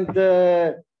 And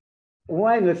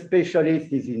when a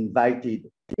specialist is invited,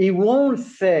 he won't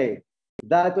say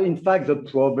that, in fact, the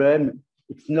problem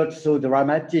is not so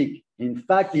dramatic. In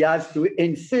fact, he has to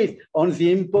insist on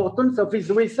the importance of his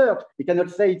research. He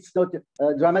cannot say it's not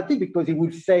dramatic, because he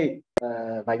would say,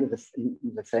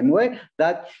 in the same way,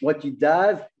 that what he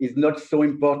does is not so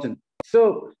important.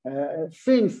 So,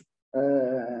 since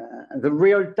the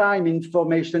real-time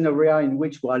information area in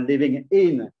which we are living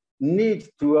in needs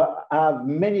to have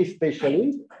many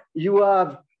specialists, you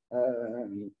have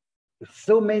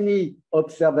so many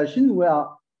observations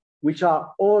which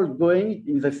are all going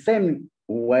in the same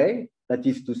way. That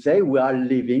is to say, we are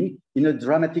living in a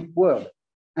dramatic world.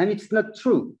 And it's not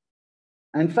true.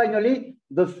 And finally,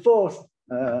 the fourth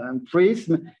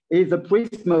prism is the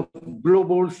prism of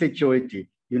global security.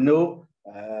 You know,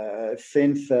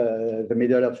 since the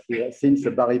middle of since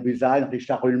Barry Busan,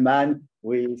 Richard Ullman,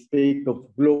 we speak of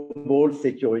global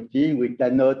security. We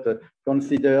cannot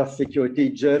consider security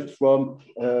just from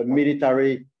a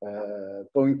military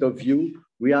point of view.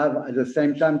 We have at the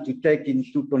same time to take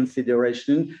into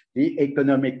consideration the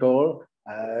economical,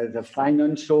 the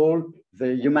financial,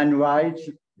 the human rights,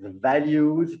 the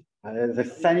values, the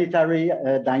sanitary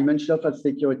dimension of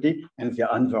security, and the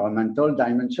environmental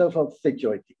dimension of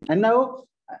security. And now,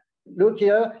 look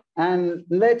here, and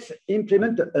let's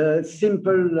implement a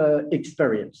simple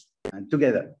experience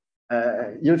together.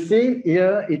 You see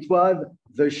here, it was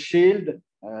the shield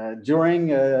during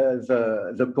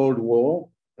the Cold War,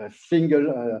 a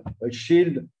single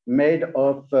shield made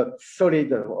of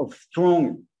solid, of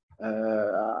strong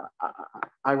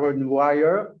iron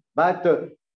wire, but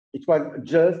it was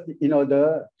just in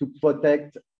order to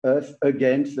protect us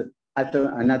against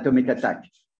an atomic attack.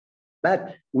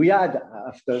 But we had,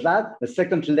 after that, a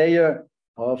second layer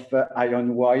of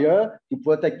iron wire to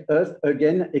protect us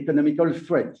against economical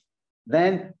threats.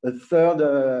 Then a third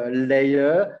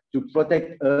layer to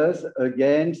protect us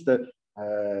against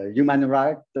human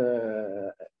rights,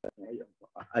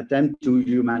 attempt to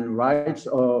human rights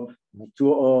or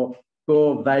to our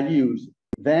core values.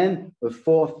 Then a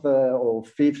fourth or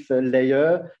fifth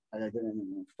layer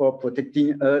for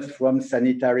protecting us from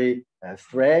sanitary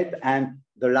threat, and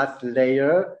the last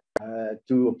layer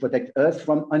to protect us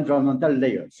from environmental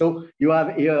layer. So you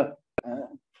have here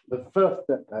the first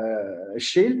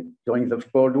shield during the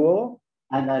Cold War,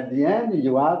 and at the end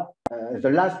you have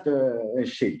the last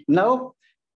shield. Now,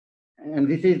 and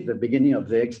this is the beginning of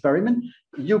the experiment,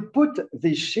 you put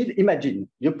this shield, imagine,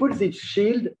 you put this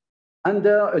shield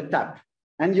under a tap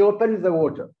and you open the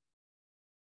water.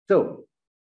 So,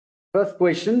 first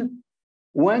question,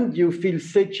 when do you feel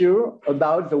secure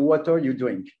about the water you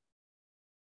drink?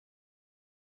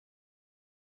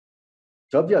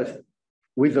 It's obvious,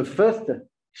 with the first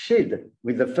shield,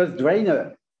 with the first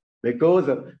drainer, because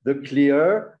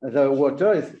the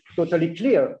water is totally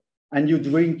clear and you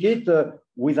drink it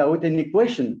without any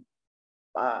question.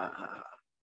 And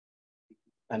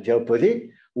the opposite,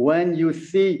 when you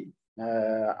see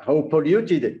how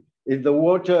polluted is the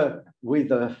water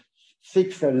with a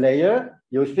sixth layer,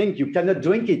 you think you cannot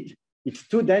drink it. It's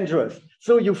too dangerous.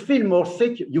 So you feel more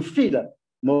secure. You feel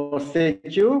more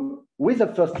secure with the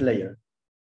first layer.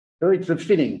 So it's a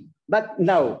feeling. But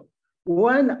now,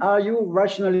 when are you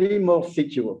rationally more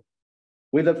secure?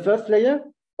 With the first layer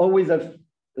or with the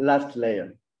last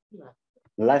layer?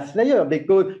 Last layer,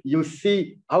 because you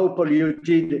see how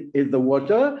polluted is the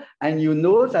water and you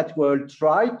know that we'll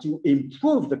try to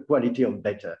improve the quality of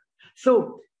better.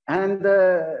 So, and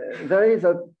there is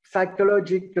a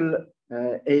psychological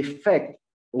effect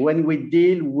when we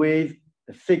deal with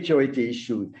security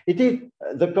issues. It is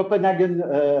the Copenhagen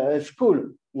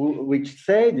school, which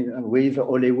said with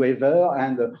Ole Weber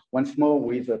and once more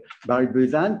with Barry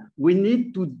Buzan, we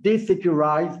need to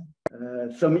desecurize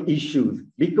some issues,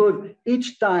 because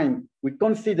each time we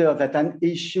consider that an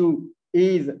issue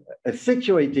is a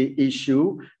security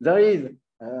issue, there is,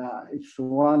 it's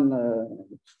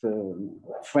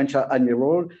French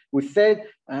admiral who said,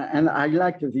 and I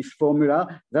like this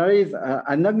formula, there is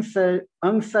an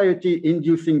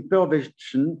anxiety-inducing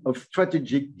perversion of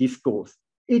strategic discourse.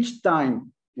 Each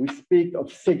time we speak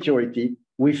of security,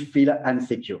 we feel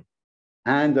insecure.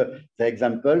 And the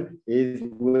example is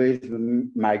with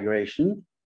migration.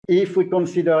 If we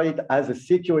consider it as a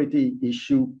security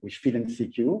issue, we feel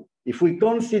insecure. If we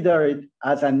consider it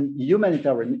as an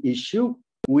humanitarian issue,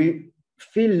 we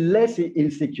feel less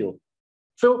insecure.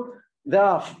 So there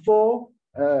are four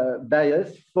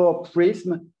bias, four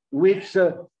prisms, which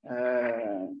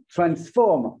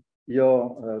transform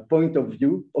your point of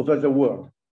view over the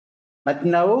world. But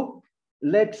now,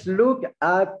 let's look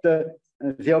at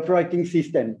the operating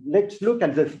system. Let's look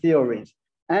at the theories.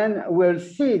 And we'll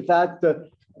see that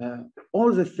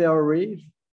all the theories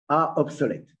are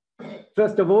obsolete.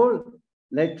 First of all,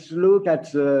 let's look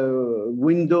at the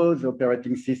Windows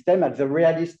operating system, at the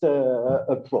realist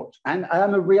approach. And I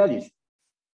am a realist.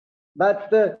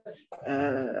 But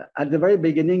at the very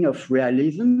beginning of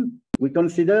realism, we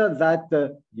consider that,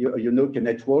 you know,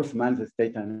 Kenneth Walsh, Man, the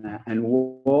State and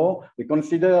War. We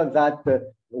consider that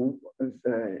the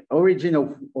origin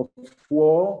of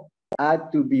war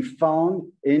had to be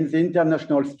found in the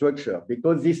international structure,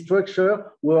 because this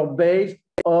structure were based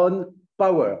on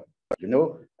power. You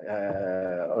know,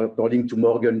 according to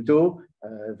Morgenthau,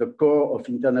 the core of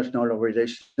international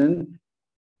relations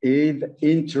is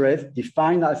interest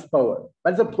defined as power.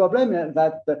 But the problem is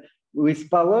that with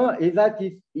power is that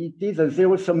it is a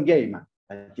zero-sum game.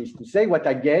 That is to say, what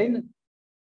I gain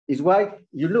is what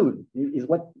you lose, is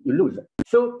what you lose.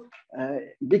 So,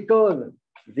 because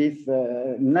this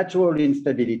natural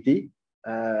instability,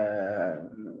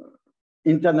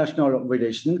 international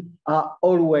relations are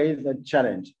always a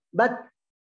challenge. But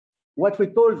what we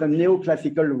call the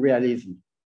neoclassical realism,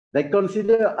 they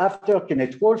consider, after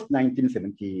Kenneth Walsh,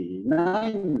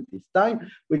 1979, this time,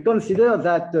 we consider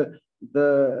that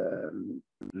the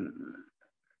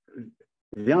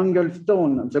angle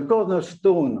stone, the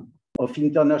cornerstone of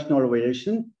international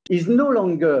relations is no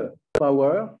longer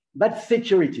power, but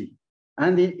security.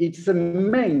 And it's a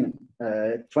main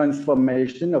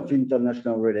transformation of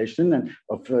international relations and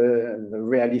of the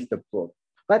realist approach.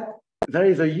 But there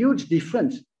is a huge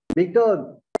difference,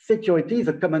 because security is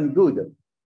a common good.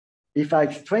 If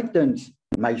I strengthen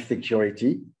my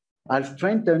security, I'll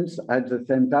strengthen at the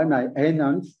same time I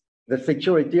enhance the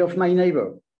security of my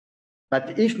neighbor.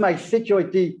 But if my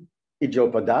security is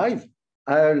jeopardized,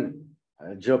 I'll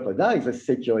jeopardize the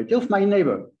security of my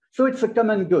neighbor. So it's a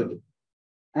common good.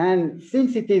 And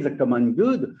since it is a common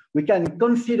good, we can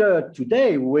consider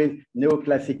today with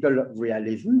neoclassical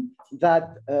realism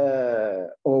that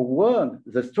our world,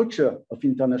 the structure of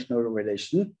international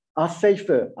relations, are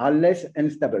safer, are less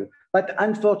unstable. But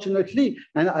unfortunately,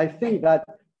 and I think that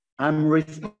I'm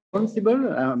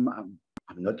responsible, I'm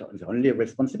not the only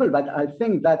responsible, but I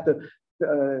think that the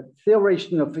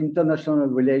theorization of international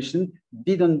relations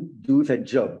didn't do the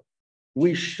job.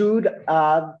 We should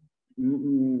have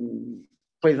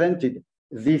presented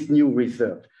this new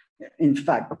research. In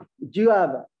fact,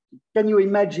 can you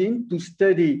imagine to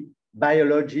study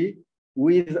biology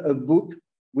with a book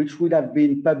which would have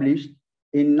been published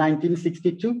in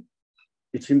 1962?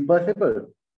 It's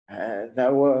impossible.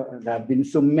 There have been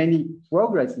so many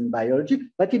progress in biology,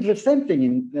 but it's the same thing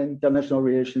in international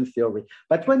relations theory.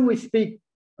 But when we speak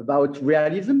about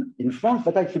realism in France,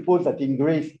 but I suppose that in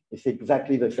Greece it's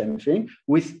exactly the same thing,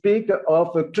 we speak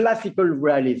of a classical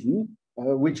realism,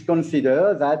 which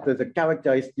consider that the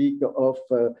characteristic of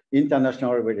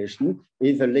international relations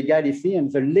is the legality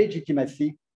and the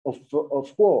legitimacy of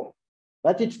war.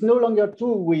 But it's no longer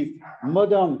true with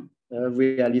modern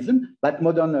realism, but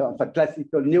modern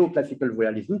neoclassical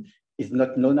realism is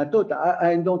not known at all.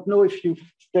 I don't know if you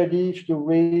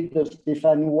read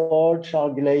Stefan Wald,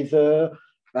 Charles Glaser,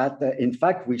 but in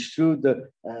fact, we should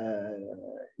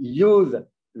use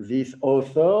this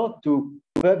author to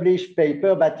publish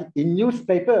paper, but in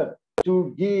newspaper,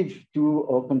 to give to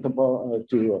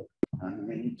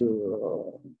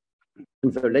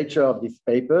the lecture of this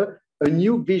paper a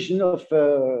new vision of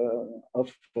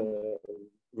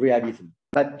realism.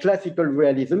 But classical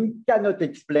realism cannot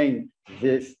explain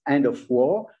this end of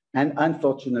war. And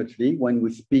unfortunately, when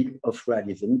we speak of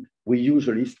realism, we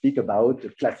usually speak about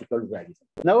classical realism.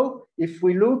 Now, if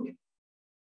we look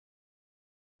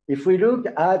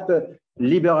at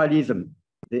liberalism,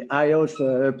 the IOS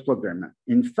program,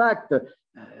 in fact,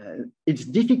 it's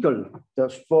difficult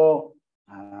for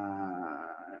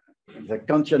the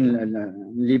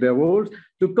Kantian liberals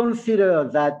to consider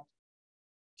that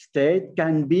state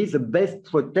can be the best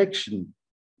protection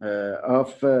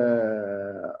of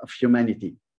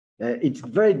humanity. It's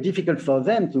very difficult for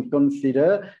them to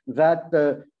consider that,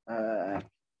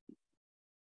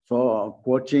 for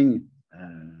quoting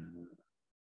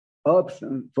Hobbes,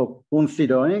 for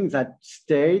considering that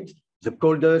state, the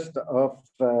coldest of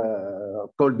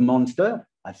cold monster,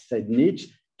 as said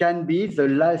Nietzsche, can be the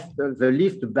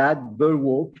least bad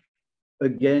bulwark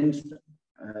against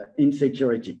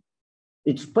insecurity.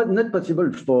 It's not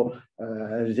possible for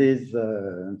these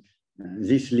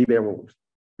liberals,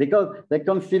 because they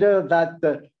consider that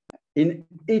in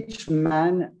each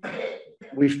man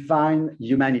we find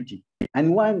humanity.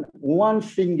 And when one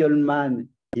single man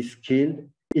is killed,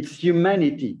 it's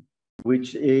humanity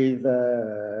which is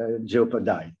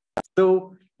jeopardized.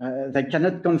 So they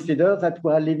cannot consider that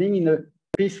we are living in a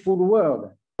peaceful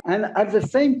world. And at the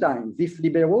same time, these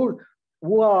liberals,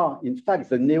 who are in fact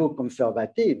the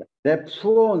neoconservative, they're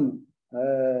prone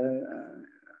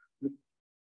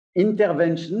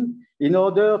intervention in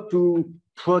order to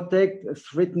protect a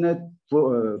threatened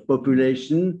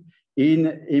population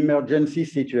in emergency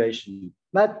situations.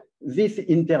 But these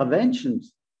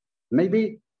interventions,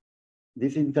 maybe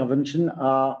these interventions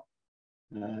are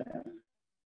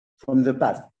from the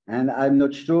past, and I'm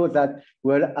not sure that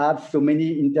we'll have so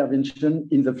many interventions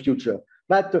in the future.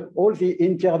 But all the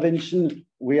intervention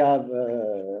we have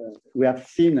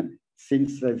seen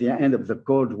since the end of the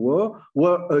Cold War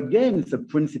were against the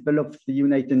principle of the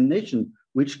United Nations,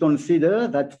 which consider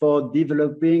that for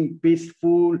developing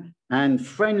peaceful and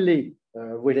friendly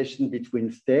relations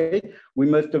between states, we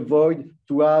must avoid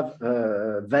to have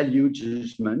value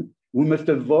judgment. We must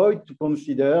avoid to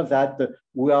consider that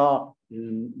we are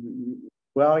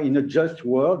in a just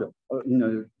world, in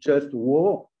a just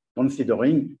war,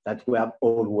 considering that we have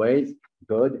always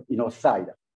God in our side.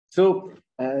 So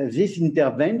this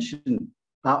intervention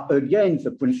are against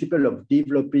the principle of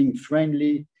developing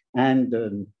friendly and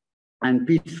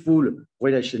peaceful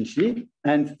relationship.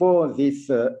 And for these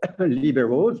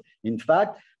liberals, in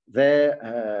fact,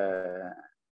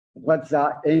 what they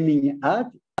are aiming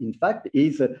at, in fact,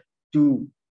 is to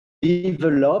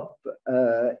develop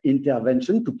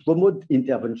intervention, to promote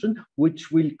intervention, which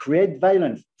will create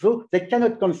violence. So they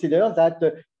cannot consider that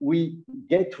we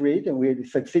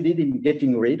succeeded in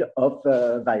getting rid of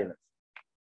violence.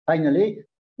 Finally,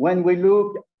 when we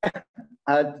look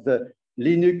at the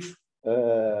Linux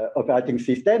operating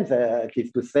systems, that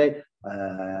is to say,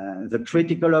 the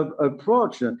critical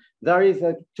approach, there is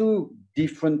two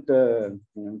different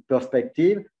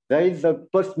perspectives. There is a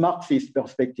post-Marxist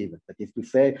perspective, that is to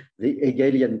say, the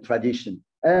Hegelian tradition.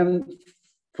 And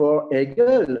for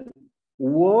Hegel,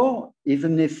 war is a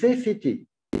necessity.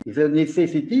 It's a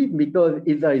necessity because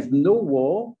if there is no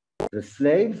war, the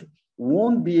slaves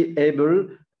won't be able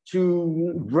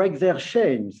to break their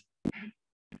chains.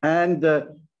 And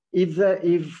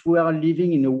if we are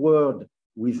living in a world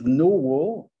with no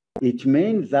war, it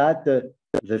means that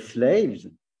the slaves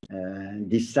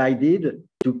decided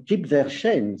to keep their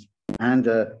chains, and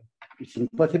it's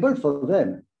impossible for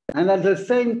them And at the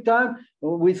same time,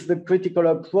 with the critical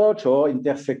approach or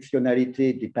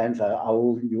intersectionality, depends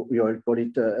how you will call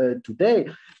it today,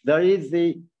 there is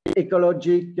the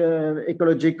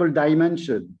ecological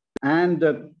dimension.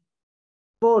 And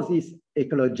for this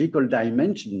ecological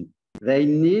dimension, they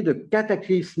need a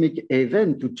cataclysmic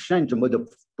event to change the mode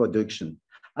of production.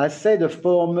 As said, a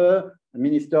former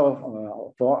Minister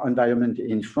for Environment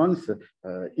in France,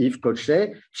 Yves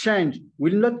Cochet, change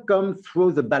will not come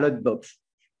through the ballot box.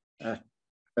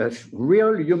 A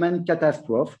real human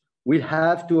catastrophe will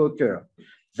have to occur.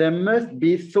 There must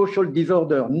be social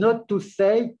disorder, not to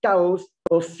say chaos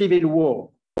or civil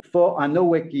war, for an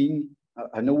awakening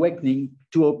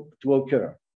to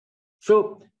occur.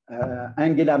 So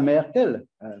Angela Merkel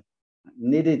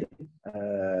needed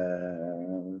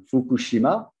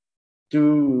Fukushima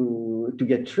to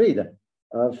get rid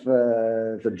of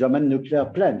the German nuclear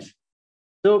plants.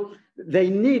 So they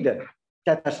need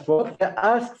catastrophe. They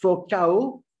ask for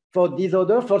chaos, for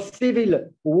disorder, for civil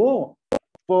war,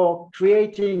 for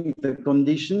creating the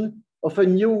condition of a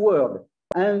new world.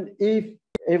 And if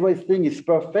everything is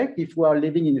perfect, if we are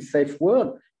living in a safe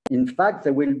world, in fact,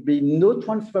 there will be no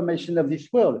transformation of this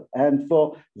world. And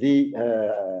for the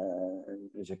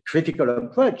critical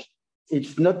approach,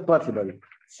 it's not possible.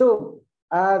 So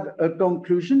as a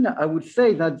conclusion, I would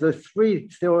say that the three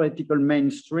theoretical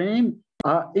mainstream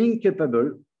are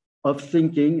incapable of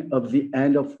thinking of the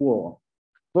end of war.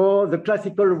 For the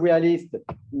classical realist,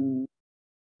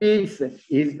 peace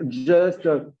is just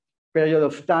a period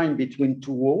of time between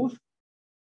two wars.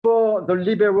 For the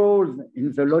liberals,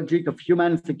 in the logic of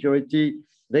human security,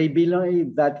 they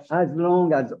believe that as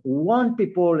long as one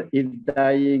people is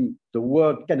dying, the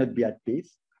world cannot be at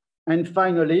peace. And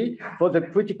finally, for the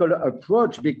critical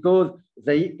approach, because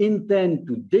they intend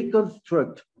to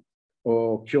deconstruct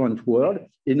our current world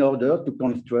in order to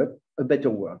construct a better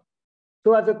world.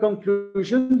 So as a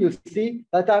conclusion, you see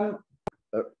that I'm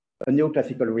a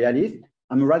neoclassical realist.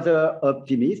 I'm rather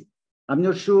optimist. I'm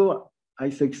not sure I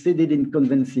succeeded in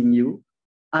convincing you.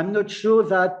 I'm not sure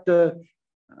that the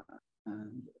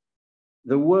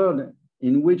world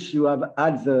in which you have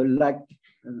had the luck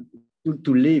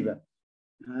to live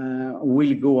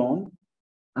will go on.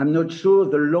 I'm not sure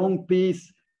the long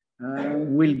peace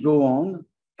will go on.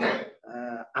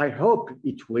 I hope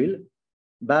it will,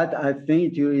 but I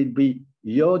think it will be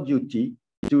your duty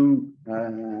to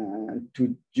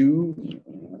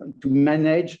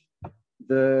manage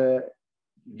the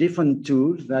different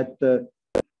tools that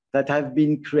have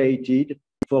been created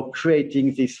for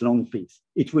creating this long peace.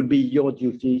 It will be your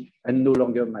duty and no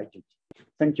longer my duty.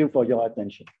 Thank you for your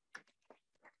attention.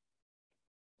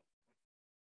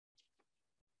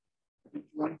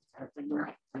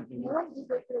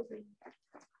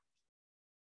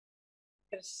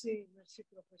 Merci,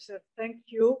 Professor. Thank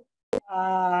you.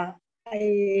 I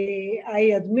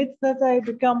admit that I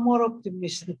become more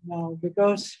optimistic now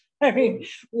because, I mean,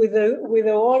 with the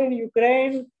war in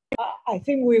Ukraine, I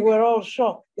think we were all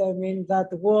shocked. I mean, that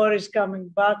the war is coming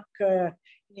back in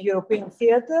European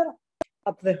theater,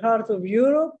 at the heart of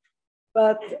Europe.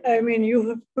 But I mean, you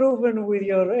have proven with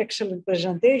your excellent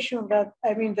presentation that,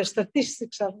 I mean, the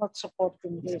statistics are not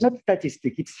supporting this. It's not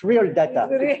statistics, it's real data.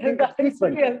 It's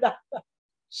real data.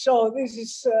 So this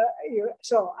is,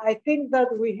 so I think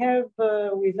that we have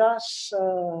with us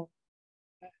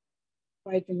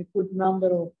quite a good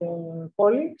number of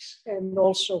colleagues, and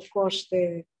also, of course,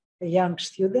 the young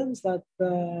students that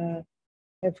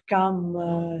have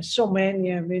come, so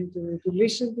many, I mean, to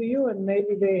listen to you, and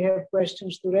maybe they have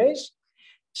questions to raise.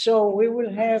 So we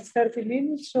will have 30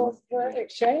 minutes of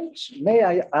exchange. May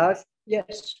I ask?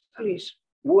 Yes, please.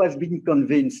 Who has been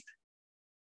convinced?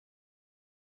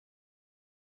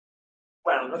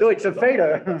 Well, so it's a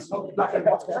failure. Can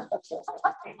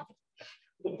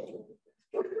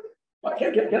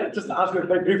I just ask you a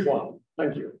very brief one?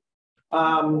 Thank you.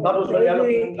 That was very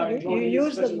eloquent. You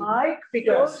use the mic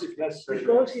because it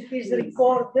is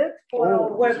recorded for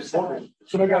our website.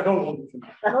 So maybe I don't want to.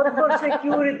 Not for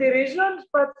security reasons,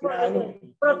 but for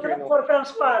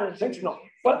transparency. Thanks, no.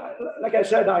 But like I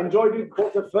said, I enjoyed it,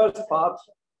 both the first part,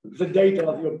 the data,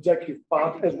 the objective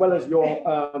part, as well as your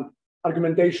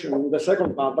argumentation in the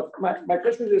second part. But my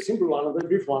question is a simple one, a very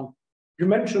brief one. You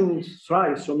mentioned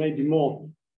thrice, or maybe more,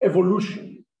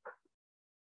 evolution,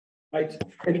 right?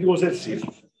 And it was as if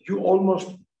you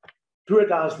almost threw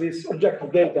it as this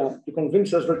objective data to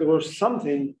convince us that there was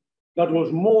something that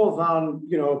was more than,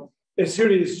 you know, a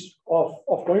series of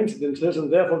coincidences,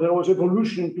 and therefore there was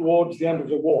evolution towards the end of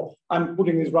the war. I'm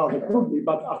putting this rather crudely,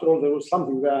 but after all, there was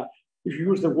something there. If you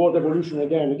use the word evolution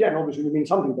again and again, obviously you mean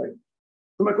something there.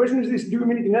 So my question is this, do you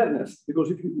mean it in earnest?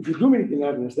 Because if you do mean it in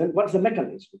earnest, then what's the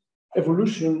mechanism?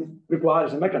 Evolution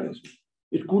requires a mechanism.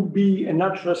 It could be a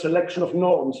natural selection of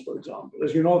norms, for example.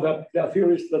 As you know, that there are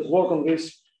theorists that work on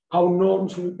this, how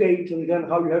norms mutate, and then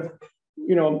how you have,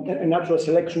 you know, a natural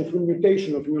selection through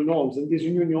mutation of new norms, and these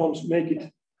new norms make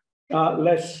it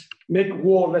make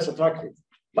war less attractive.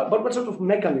 But what sort of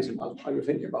mechanism are you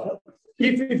thinking about?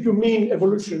 If you mean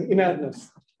evolution in earnest.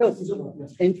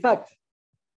 In fact,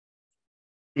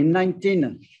 in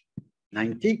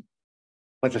 1990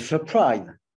 was a surprise.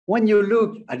 When you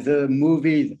look at the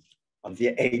movies of the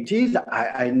 80s,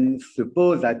 I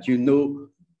suppose that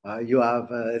you have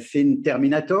seen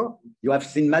Terminator, you have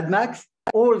seen Mad Max.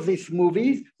 All these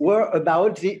movies were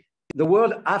about the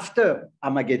world after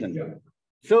Armageddon. Yeah.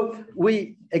 So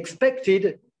we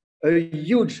expected a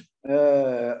huge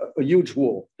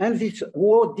war, and this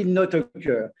war did not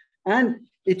occur. And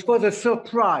it was a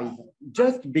surprise,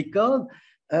 just because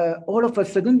all of a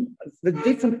sudden, the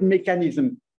different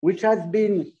mechanism which has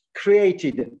been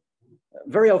created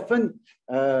very often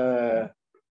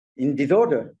in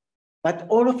disorder, but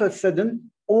all of a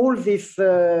sudden, all this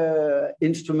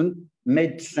instrument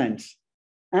made sense.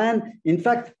 And in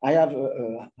fact, I have,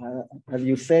 as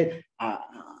you said, I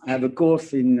have a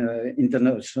course in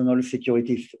international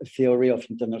security, theory of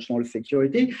international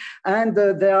security. And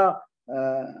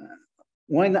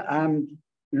when I'm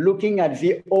looking at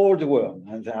the old world,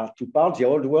 and there are two parts, the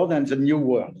old world and the new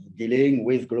world, dealing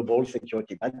with global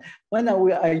security. But when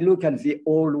I look at the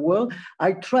old world,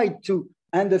 I try to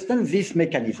understand this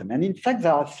mechanism. And in fact,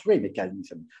 there are three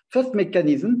mechanisms. First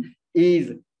mechanism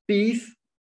is peace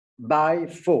by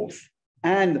force.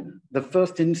 And the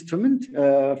first instrument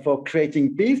for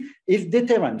creating peace is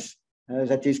deterrence.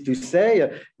 That is to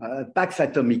say, Pax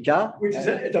Atomica. Which is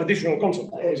a traditional concept.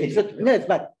 Yes,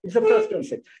 but it's the first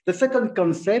concept. The second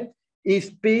concept is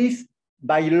peace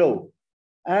by law.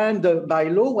 And by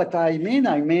law, what I mean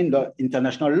the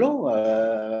international law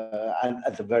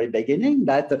at the very beginning,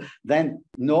 that then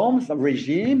norms,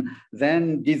 regime,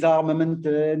 then disarmament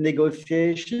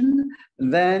negotiation,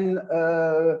 then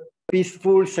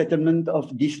peaceful settlement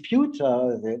of dispute,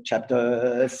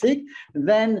 chapter 6,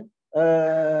 then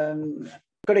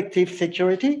collective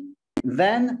security,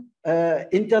 then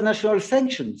international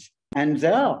sanctions, and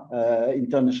there are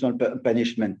international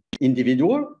punishment,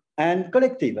 individual and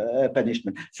collective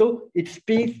punishment. So it's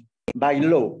peace by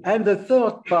law. And the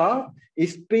third part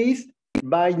is peace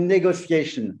by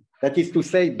negotiation. That is to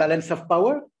say, balance of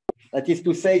power. That is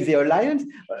to say, the alliance.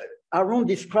 Aaron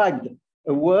described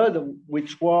a word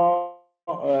which was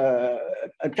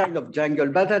a kind of jungle,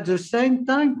 but at the same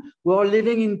time, we are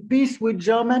living in peace with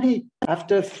Germany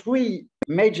after 3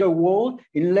 major wars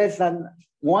in less than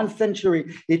 1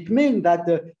 century. It means that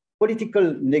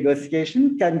political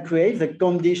negotiation can create the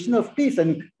condition of peace.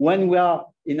 And when we are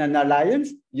in an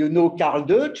alliance, you know Karl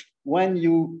Deutsch, when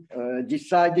you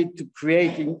decided to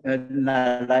create an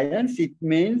alliance, it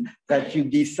means that you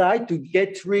decide to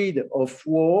get rid of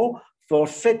war for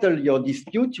settle your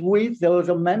dispute with the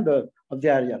other member of the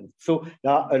alliance. So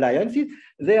there are alliances,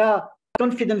 there are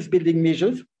confidence-building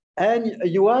measures, and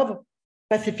you have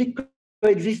pacific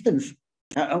coexistence.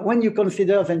 When you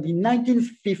consider that in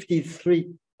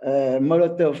 1953,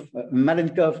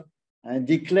 Malenkov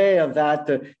declared that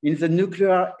in the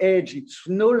nuclear age, it's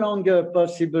no longer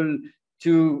possible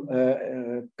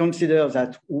to consider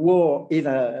that war is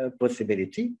a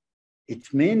possibility.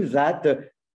 It means that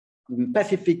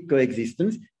pacific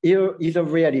coexistence here is a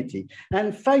reality.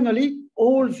 And finally,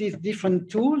 all these different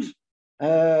tools,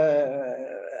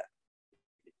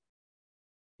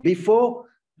 before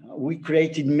we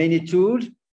created many tools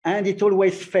and it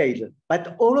always failed.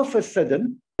 But all of a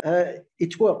sudden,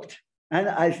 it worked. And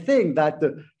I think that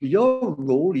your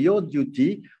role, your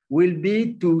duty will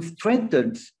be to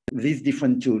strengthen these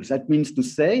different tools. That means to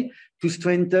say, to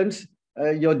strengthen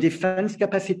your defense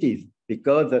capacities,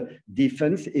 because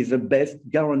defense is the best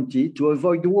guarantee to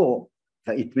avoid war.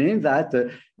 It means that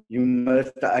you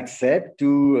must accept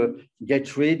to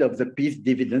get rid of the peace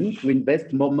dividend, to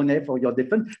invest more money for your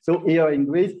defense. So here in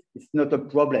Greece, it's not a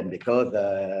problem because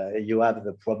you have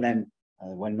the problem,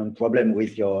 well-known problem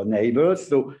with your neighbors.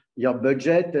 So your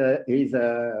budget is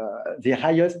the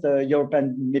highest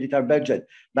European military budget.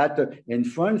 But in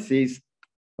France, it's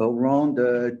around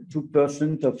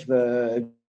 2% of the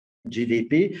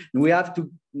GDP. We have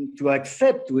to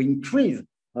accept to increase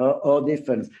our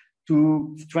defense,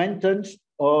 to strengthen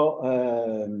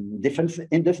our defense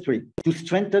industry, to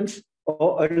strengthen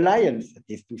our alliance, that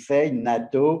is to say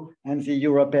NATO and the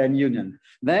European Union.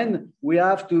 Then we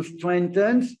have to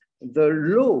strengthen the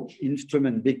law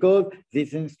instrument, because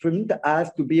this instrument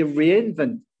has to be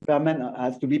reinvented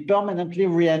has to be permanently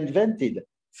reinvented.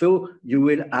 So you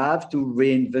will have to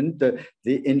reinvent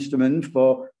the instrument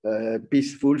for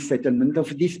peaceful settlement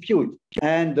of dispute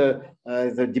and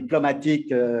the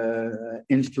diplomatic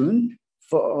instrument.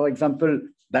 For example,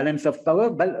 balance of power.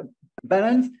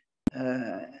 Balance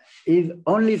is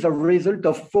only the result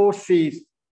of forces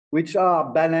which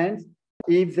are balanced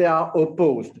if they are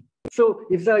opposed. So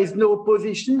if there is no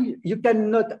opposition, you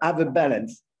cannot have a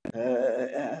balance,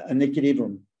 an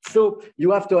equilibrium. So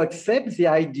you have to accept the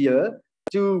idea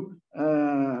to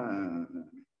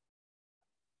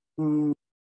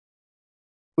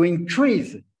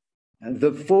increase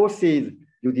the forces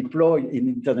you deploy in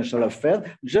international affairs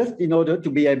just in order to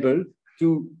be able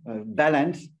to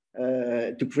balance,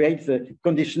 to create the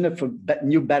condition of a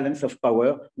new balance of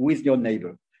power with your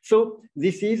neighbor. So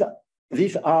these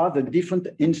are the different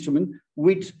instruments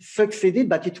which succeeded,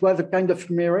 but it was a kind of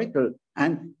miracle.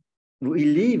 And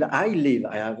we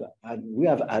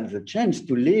have had the chance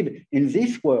to live in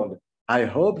this world. I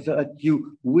hope that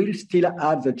you will still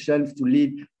have the chance to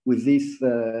live with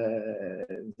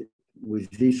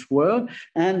this world.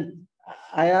 And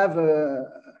I have the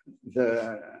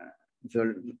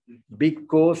big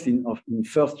course in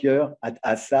first year at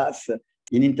Assas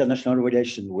in international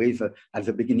relations with, at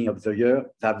the beginning of the year,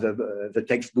 the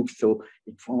textbook, so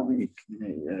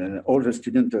all the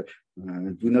students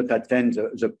do not attend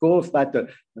the course, but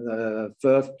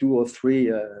first 2 or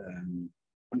 3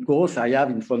 course I have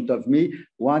in front of me,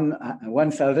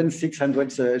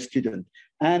 1,600 students.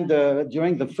 And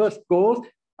during the first course,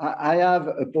 I have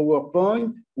a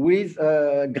PowerPoint with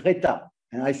Greta.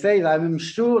 And I say that I'm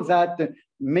sure that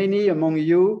many among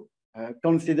you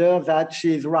consider that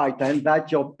she is right and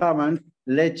that your parents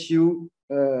let you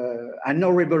an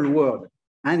horrible world.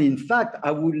 And in fact,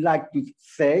 I would like to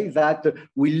say that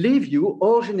we leave you,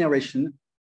 our generation,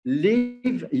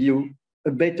 leave you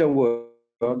a better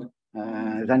world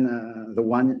than the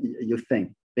one you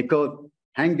think. Because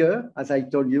hunger, as I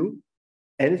told you,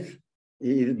 health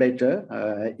is better,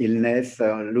 illness,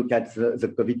 look at the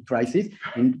COVID crisis.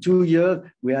 In 2 years,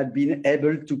 we have been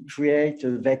able to create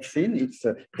a vaccine. It's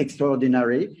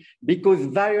extraordinary because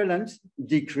violence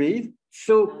decreased.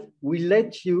 So we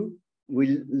let you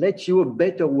a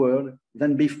better world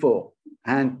than before.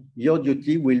 And your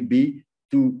duty will be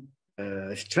to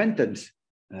strengthen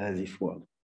this world.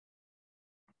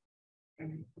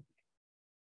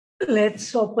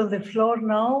 Let's open the floor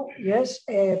now. Yes,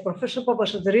 Professor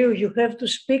Papasodriou, you have to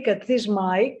speak at this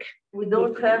mic. We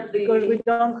don't have because we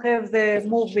don't have the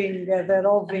moving, the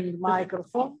roving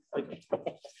microphone.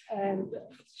 And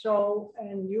so,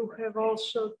 and you have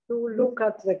also to look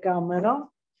at the camera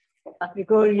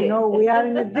because you know we are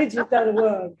in a digital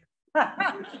world.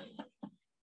 I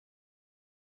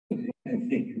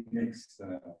think it makes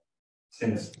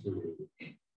sense to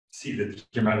see that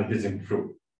humanity is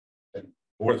improved.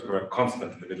 Wars were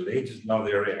constant in the Middle Ages, now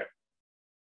they are rare.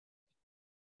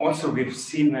 Also, we've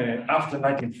seen after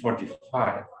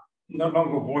 1945, no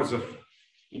longer wars of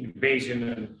invasion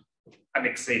and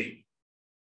annexation.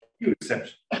 Few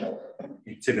exceptions.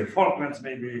 It's in the Falklands,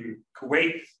 maybe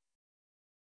Kuwait.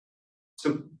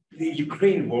 So the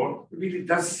Ukraine war really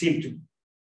does seem to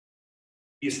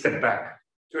be a step back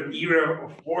to an era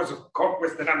of wars of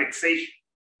conquest and annexation.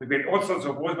 We've had all sorts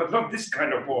of wars, but not this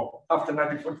kind of war after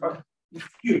 1945.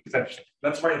 Few exceptions.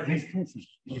 That's why I think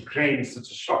Ukraine is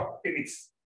such a shock. It's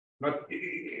not,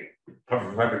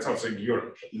 probably it's also in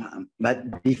Europe.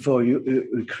 But before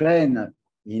Ukraine,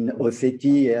 in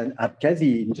Ossetia and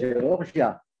Abkhazia, in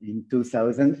Georgia, in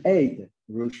 2008,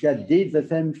 Russia did the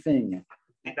same thing.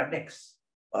 And annex.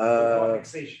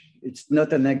 Annexation. It's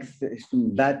not an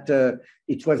annexation, but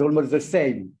it was almost the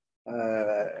same.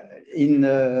 In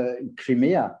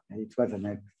Crimea, it was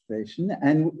an annexation,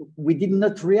 and we did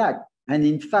not react. And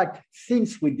in fact,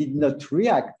 since we did not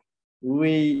react,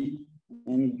 we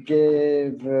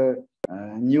gave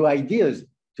new ideas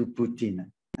to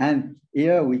Putin. And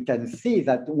here we can see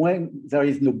that when there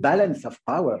is no balance of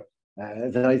power,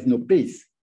 there is no peace.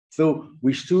 So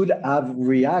we should have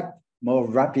reacted more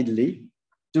rapidly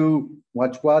to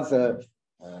what was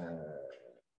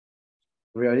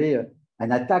really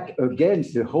an attack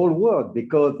against the whole world,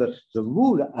 because the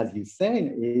rule, as you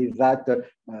say, is that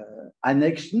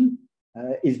annexion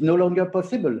is no longer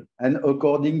possible. And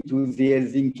according to the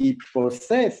Helsinki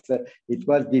process, it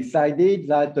was decided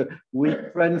that we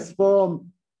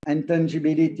transform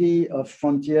intangibility of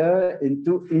frontier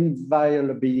into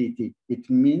inviolability. It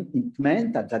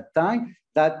meant at that time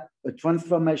that a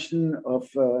transformation of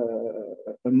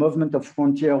a movement of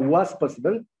frontier was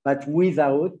possible, but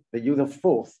without the use of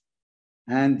force.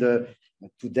 And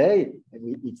today,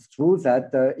 it's true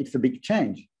that it's a big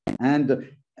change. And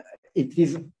it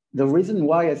is the reason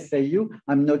why I say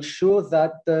I'm not sure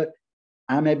that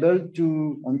I'm able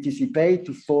to anticipate,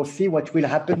 to foresee what will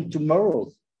happen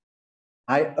tomorrow.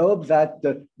 I hope that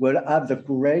we'll have the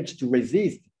courage to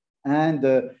resist and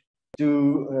to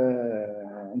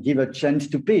give a chance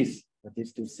to peace. That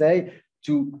is to say,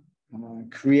 to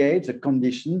create the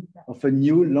condition of a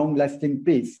new long-lasting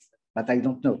peace. But I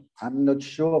don't know. I'm not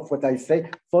sure of what I say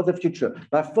for the future.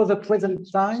 But for the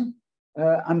present time,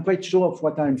 I'm quite sure of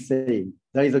what I'm saying.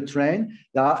 There is a trend.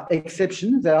 There are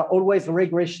exceptions. There are always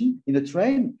regression in the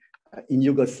trend. In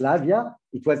Yugoslavia,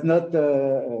 it was not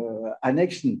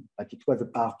annexion, but it was a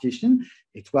partition.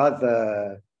 It was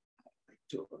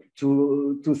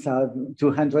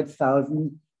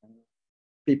 200,000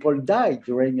 people died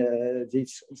during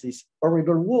this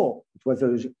horrible war. It was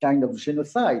a kind of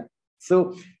genocide.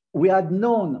 So we had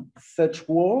known such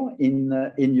war in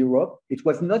Europe. It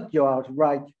was not, you are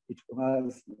right, it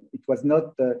was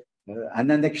not an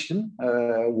annexion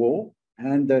war.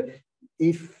 And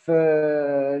if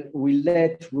we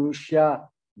let Russia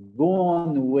go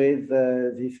on with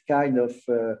this kind of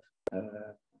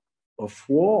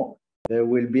war, there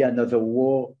will be another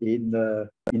war in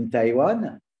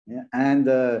Taiwan. Yeah? And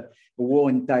a war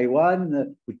in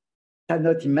Taiwan, we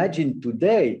cannot imagine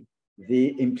today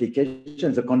the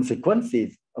implications, the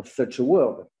consequences of such a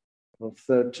war, of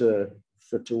such a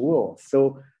war.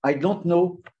 So I don't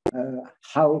know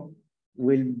how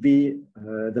will be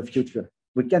the future.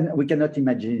 We cannot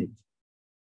imagine it.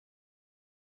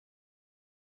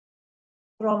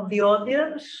 From the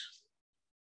audience,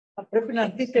 θα πρέπει να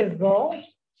έρθετε εδώ,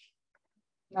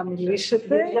 να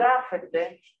μιλήσετε.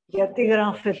 Γιατί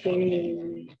γράφετε.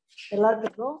 Ελάτε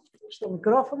εδώ, στο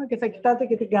μικρόφωνο και θα κοιτάτε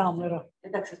και την κάμερα.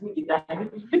 Εντάξει, μην κοιτάει.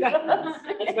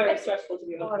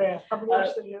 Ωραία, θα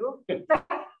μιλήσετε λίγο.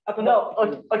 No,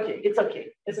 okay, it's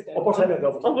okay. It's okay. Όπως είναι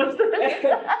εδώ.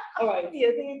 All right.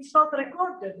 Γιατί it's not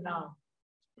recorded now.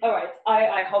 All right,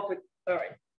 I hope it, all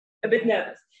right. A bit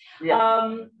nervous.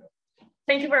 Yeah.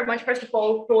 Thank you very much, first of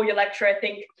all, for your lecture. I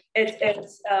think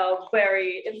it's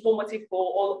very informative for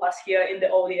all of us here in the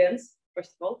audience,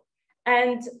 first of all.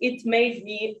 And it made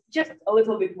me just a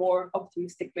little bit more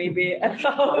optimistic, maybe,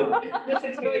 about the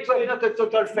situation. It was not a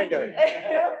total failure.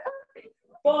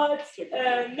 But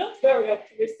not very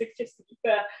optimistic, just to be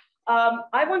fair.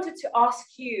 I wanted to ask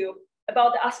you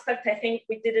about the aspect I think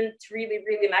we didn't really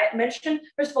mention.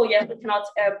 First of all, yes,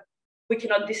 we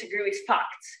cannot disagree with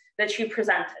facts that you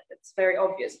presented. It's very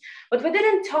obvious. But we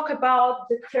didn't talk about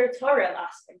the territorial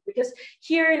aspect, because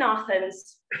here in Athens,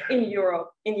 in Europe,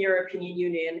 in European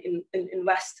Union, in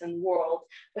Western world,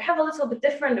 we have a little bit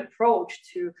different approach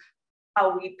to how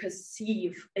we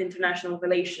perceive international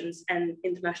relations and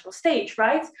international stage,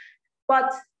 right? But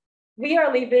we are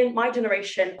living, my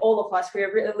generation, all of us, we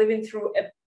are living through a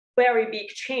very big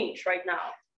change right now.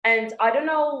 And I don't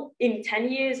know, in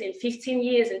 10 years, in 15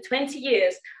 years, in 20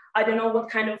 years, I don't know what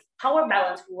kind of power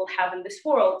balance we will have in this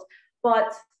world.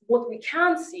 But what we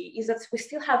can see is that we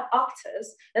still have actors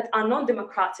that are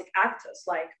non-democratic actors,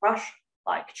 like Russia,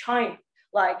 like China,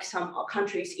 like some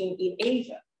countries in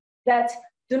Asia, that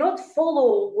do not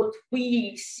follow what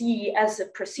we see as the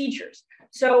procedures.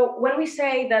 So when we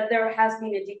say that there has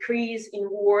been a decrease in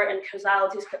war and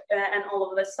casualties and all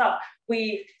of that stuff,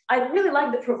 I really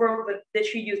like the proverb that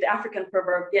you used, the African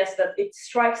proverb, yes, that it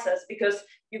strikes us because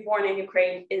you're born in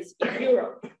Ukraine is in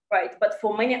Europe, right? But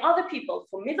for many other people,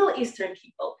 for Middle Eastern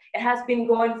people, it has been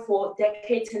going for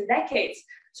decades and decades.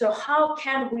 So how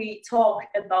can we talk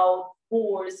about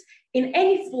wars in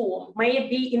any form, may it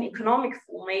be in economic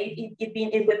form, may it be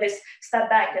with this step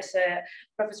back, as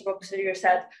Professor Roche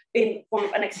said, in form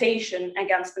of annexation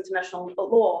against international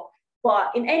law.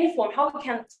 But in any form, how we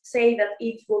can say that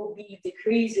it will be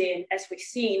decreasing, as we've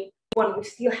seen, when we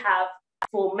still have,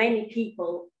 for many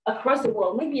people across the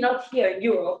world, maybe not here in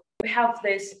Europe, we have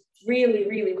this really,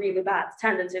 really, really bad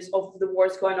tendencies of the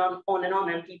wars going on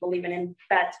and people living in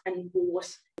bad and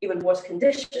worse, even worse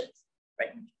conditions.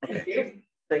 Right. Thank you.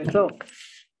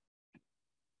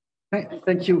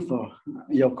 Thank you for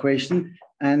your question,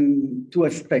 and two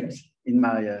aspects in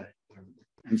my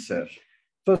answer.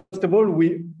 First of all,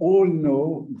 we all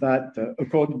know that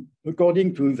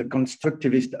according to the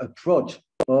constructivist approach,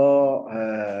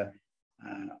 our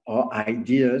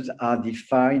ideas are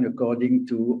defined according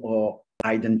to our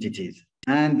identities.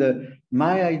 And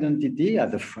my identity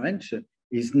as a French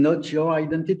is not your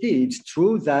identity. It's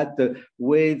true that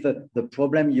with the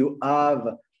problem you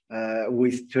have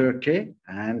with Turkey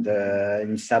and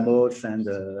in Samos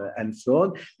and so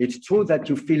on, it's true that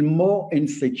you feel more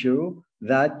insecure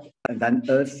than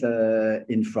us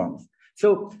in France.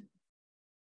 So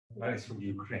Mine is from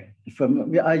Ukraine.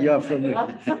 From, you are from,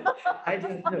 I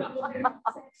don't know.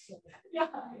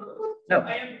 No.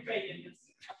 I am Ukrainian.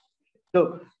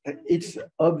 So it's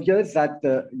obvious that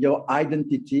your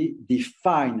identity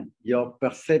defines your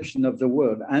perception of the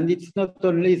world. And it's not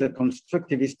only the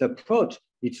constructivist approach,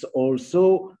 it's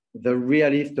also the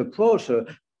realist approach,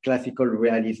 classical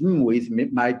realism with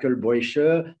Michael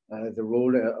Boischer, the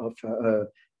role of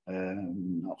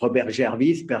Robert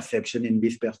Gervis, perception and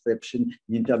misperception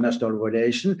in international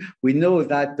relations. We know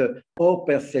that our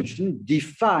perception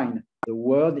defines the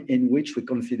world in which we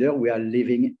consider we are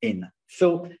living in.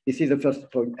 So this is the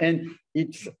first point. And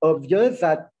it's obvious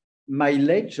that my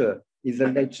lecture is a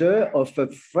lecture of a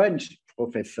French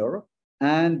professor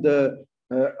and a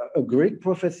Greek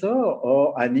professor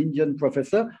or an Indian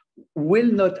professor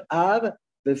will not have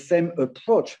the same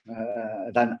approach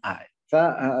than I.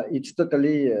 So, it's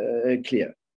totally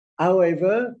clear.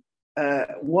 However,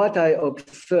 what I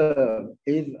observe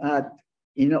is that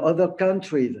in other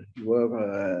countries,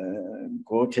 we're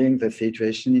quoting the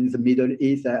situation in the Middle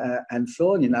East and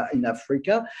so on, in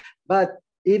Africa, but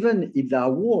even if there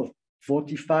are wars,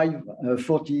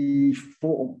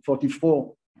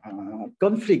 44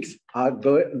 conflicts are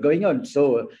going on.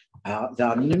 So there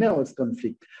are numerous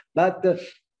conflicts, but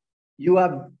you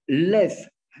have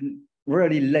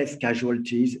really less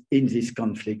casualties in this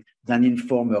conflict than in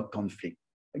former conflict.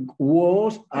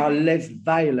 Wars are less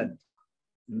violent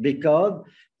because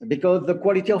the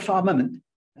quality of armament,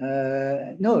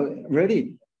 no,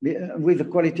 really, with the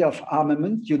quality of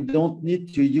armament, you don't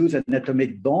need to use an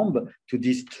atomic bomb to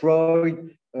destroy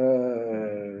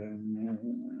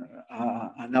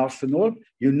an arsenal.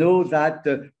 You know that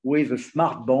with the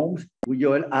smart bombs, we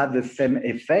all have the same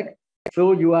effect.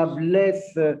 So you have less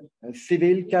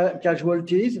civil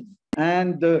casualties,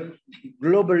 and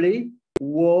globally,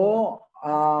 war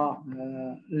are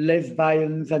less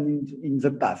violent than in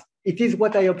the past. It is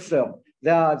what I observe.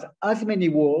 There are as many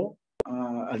wars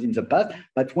as in the past,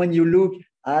 but when you look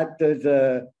at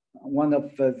one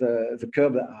of the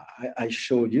curve I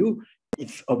showed you,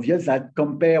 it's obvious that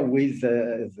compared with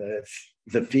the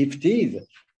 50s,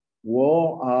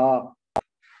 war are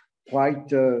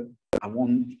quite, I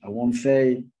won't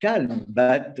say calm,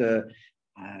 but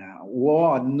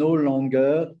war are no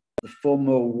longer the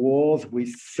former wars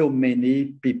with so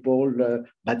many people,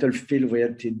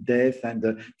 battlefield-related deaths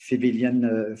and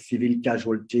civil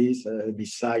casualties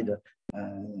beside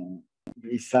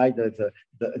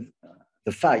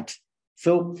the fight.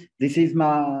 So this is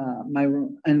my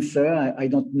answer. I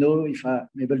don't know if I'm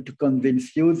able to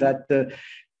convince you that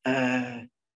I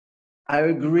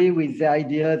agree with the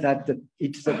idea that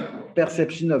it's a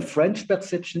perception of French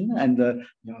perception, and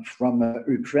from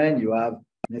Ukraine you have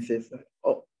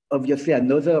obviously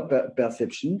another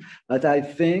perception. But I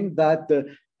think that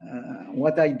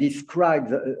what I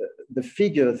described, the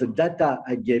figures, the data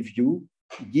I gave you,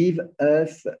 give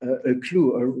us a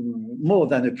clue, more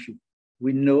than a clue.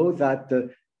 We know that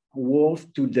wars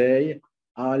today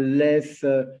are less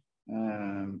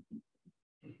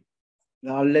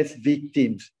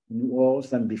victims in wars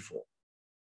than before.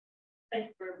 Thank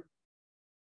you very much.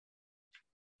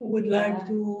 Would like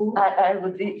to. I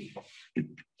would be.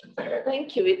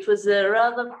 Thank you. It was a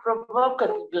rather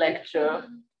provocative lecture.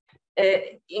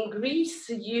 In Greece,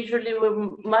 usually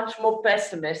we're much more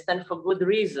pessimist, and for good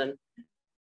reason.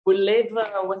 We live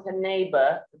with a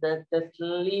neighbor that at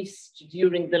least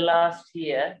during the last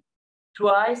year,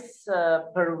 twice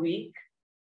per week,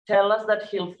 tell us that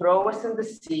he'll throw us in the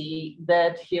sea,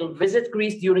 that he'll visit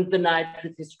Greece during the night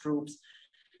with his troops.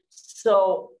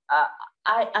 So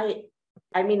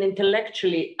I mean,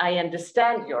 intellectually, I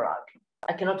understand your argument.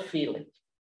 I cannot feel it.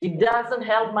 It doesn't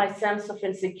help my sense of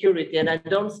insecurity, and I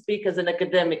don't speak as an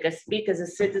academic, I speak as a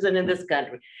citizen in this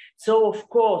country. So of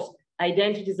course,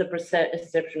 identity is a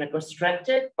perception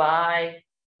constructed by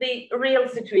the real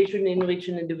situation in which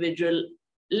an individual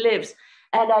lives.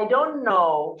 And I don't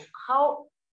know how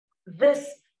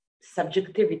this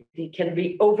subjectivity can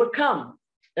be overcome.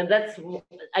 And that's,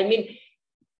 I mean,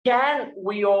 can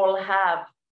we all have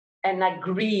an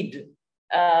agreed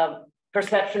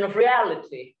perception of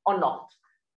reality or not?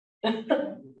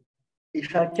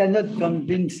 If I cannot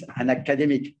convince an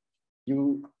academic,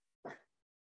 you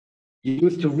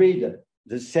used to read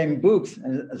the same books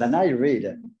than I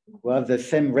read, or have the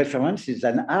same references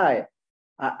than I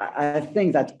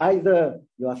think that either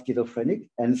you are schizophrenic,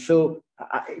 and so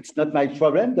it's not my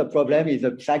problem. The problem is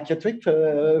a psychiatric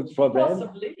problem.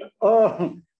 Possibly.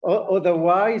 Or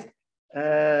otherwise,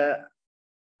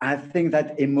 I think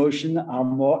that emotions are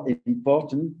more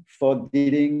important for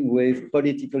dealing with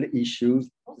political issues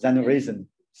than reason.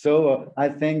 So I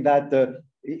think that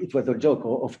it was a joke.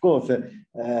 Of course,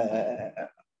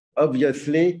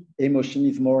 obviously, emotion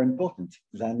is more important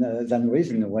than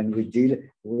reason when we deal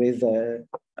with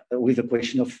the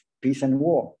question of peace and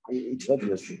war. It's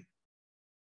obvious.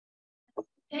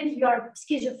 And you're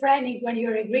schizophrenic when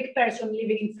you're a Greek person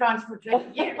living in France for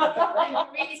 20 years. You're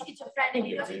really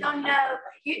schizophrenic because you don't know,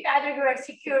 either you're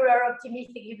secure or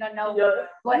optimistic, you don't know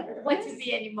what to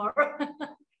be anymore.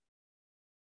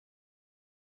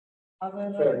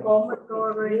 Other comment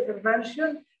or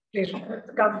intervention? Please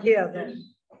come here then.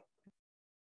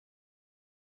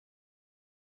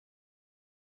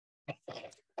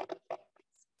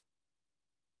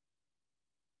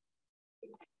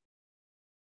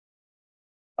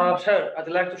 Sir, I'd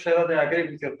like to say that I agree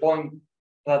with your point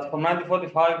that from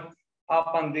 1945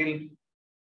 up until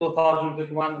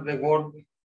 2021,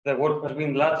 the world has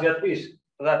been largely at peace.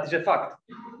 That is a fact,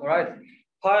 all right?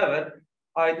 However,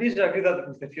 I disagree that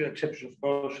with a few exceptions, of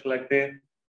course, like the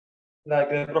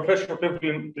professor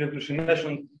previously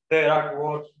mentioned, the Iraq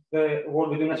War, the war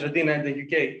between Argentina and the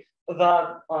UK,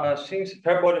 that since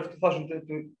February of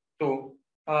 2022,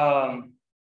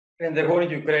 and the war in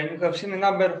Ukraine, we have seen a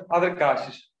number of other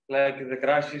crises, like the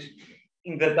crisis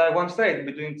in the Taiwan Strait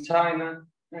between China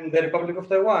and the Republic of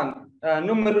Taiwan,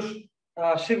 numerous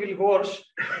civil wars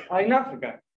in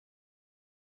Africa.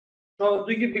 So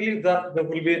do you believe that there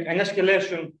will be an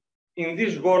escalation in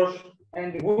these wars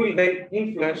and will they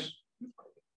influence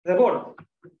the world?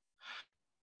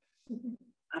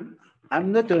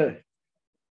 I'm not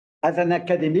as an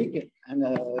academic and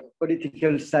a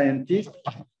political scientist,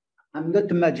 I'm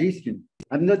not a magician.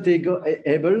 I'm not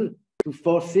able to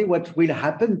foresee what will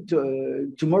happen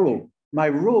tomorrow. My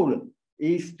role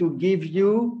is to give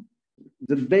you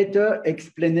the better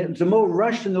explanation, the more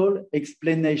rational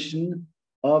explanation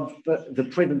of the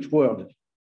present world.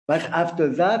 But after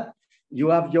that, you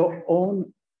have your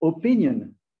own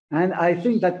opinion. And I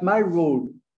think that my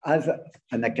role as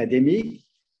an academic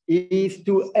is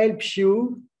to help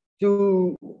you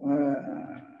to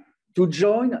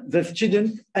join the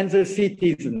students and the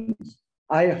citizens.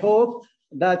 I hope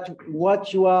that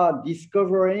what you are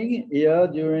discovering here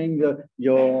during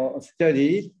your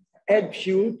study helps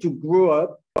you to grow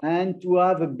up and to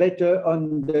have a better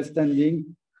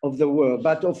understanding of the world.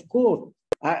 But of course,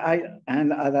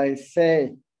 and as I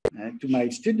say to my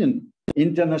students,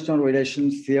 international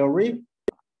relations theory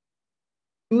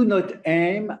do not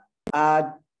aim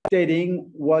at telling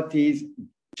what is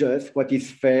just, what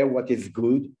is fair, what is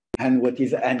good, and what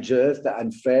is unjust,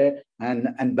 unfair,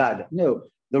 and bad. No,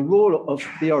 the role of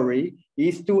theory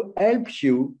is to help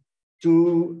you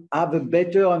to have a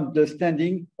better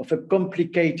understanding of a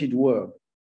complicated world.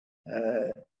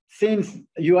 Since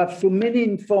you have so many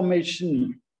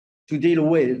information to deal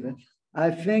with,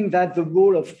 I think that the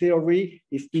role of theory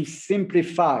is to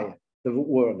simplify the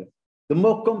world. The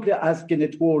more complicated, as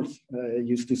Kenneth Waltz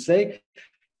used to say,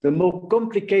 the more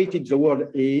complicated the world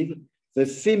is, the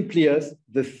simplest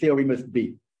the theory must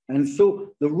be. And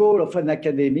so the role of an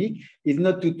academic is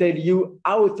not to tell you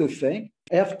how to think.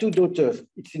 I have two daughters.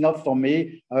 It's enough for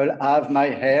me. I'll have my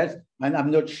heirs, and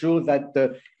I'm not sure that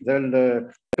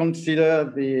they'll consider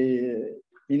the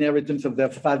inheritance of their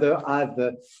father as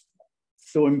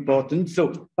so important.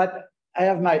 So, but I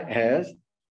have my heirs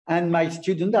and my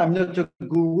student. I'm not a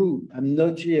guru. I'm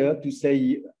not here to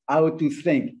say how to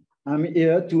think. I'm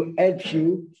here to help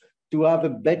you to have a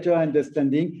better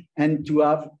understanding and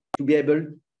to be able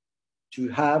to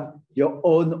have your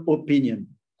own opinion.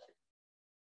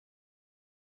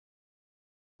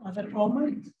 Other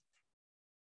comment?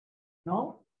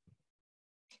 No?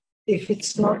 If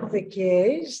it's not the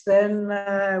case, then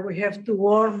we have to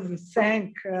warmly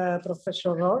thank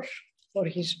Professor Roche for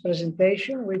his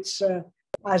presentation, which,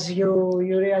 as you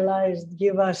realized,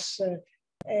 give us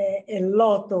a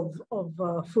lot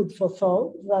of food for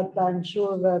thought that I'm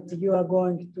sure that you are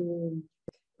going to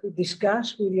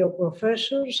discuss with your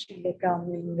professors in the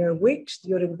coming weeks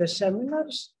during the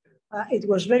seminars. It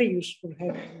was very useful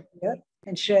having you here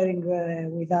and sharing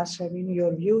with us,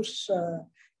 your views,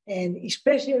 and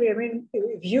especially,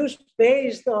 views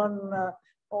based on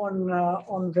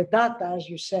the data, as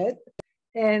you said.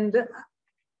 And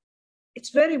it's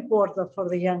very important for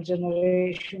the young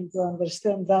generation to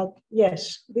understand that,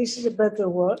 yes, this is a better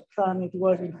world than it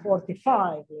was in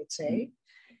 45, let's say.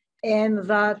 And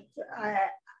that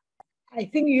I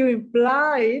think you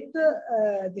implied,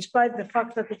 despite the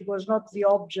fact that it was not the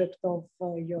object of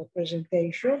your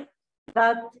presentation,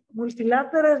 that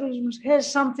multilateralism has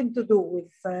something to do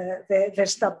with the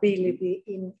stability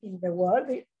in the world,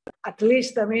 at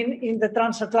least, in the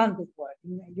transatlantic world,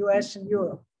 in the US and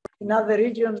Europe. In other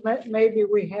regions, maybe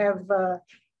we have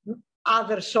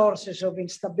other sources of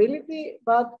instability,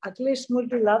 but at least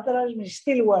multilateralism is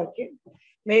still working.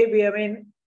 Maybe, I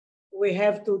mean, we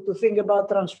have to think about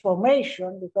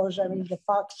transformation because, I mean, the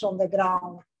facts on the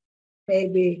ground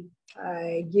maybe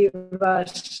give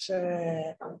us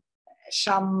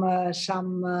some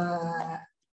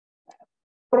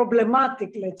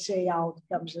problematic, let's say,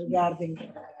 outcomes regarding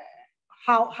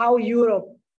how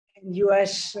Europe and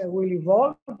US will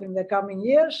evolve in the coming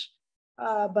years.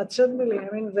 But certainly, I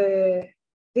mean,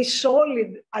 this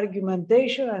solid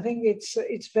argumentation, I think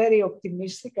it's very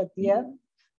optimistic at the end.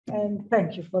 And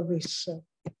thank you for this,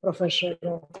 Professor.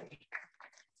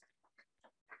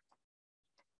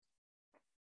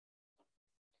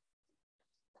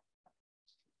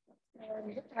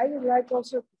 And I would like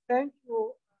also to thank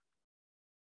you,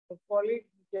 colleague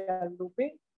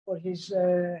Gianlupi, for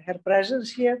her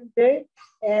presence here today.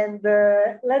 And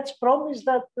let's promise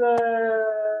that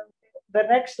the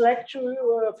next lecture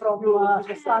from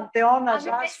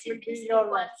Panthéon-Assas will be your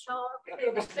one.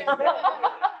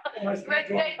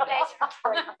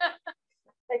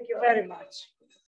 Thank you very much.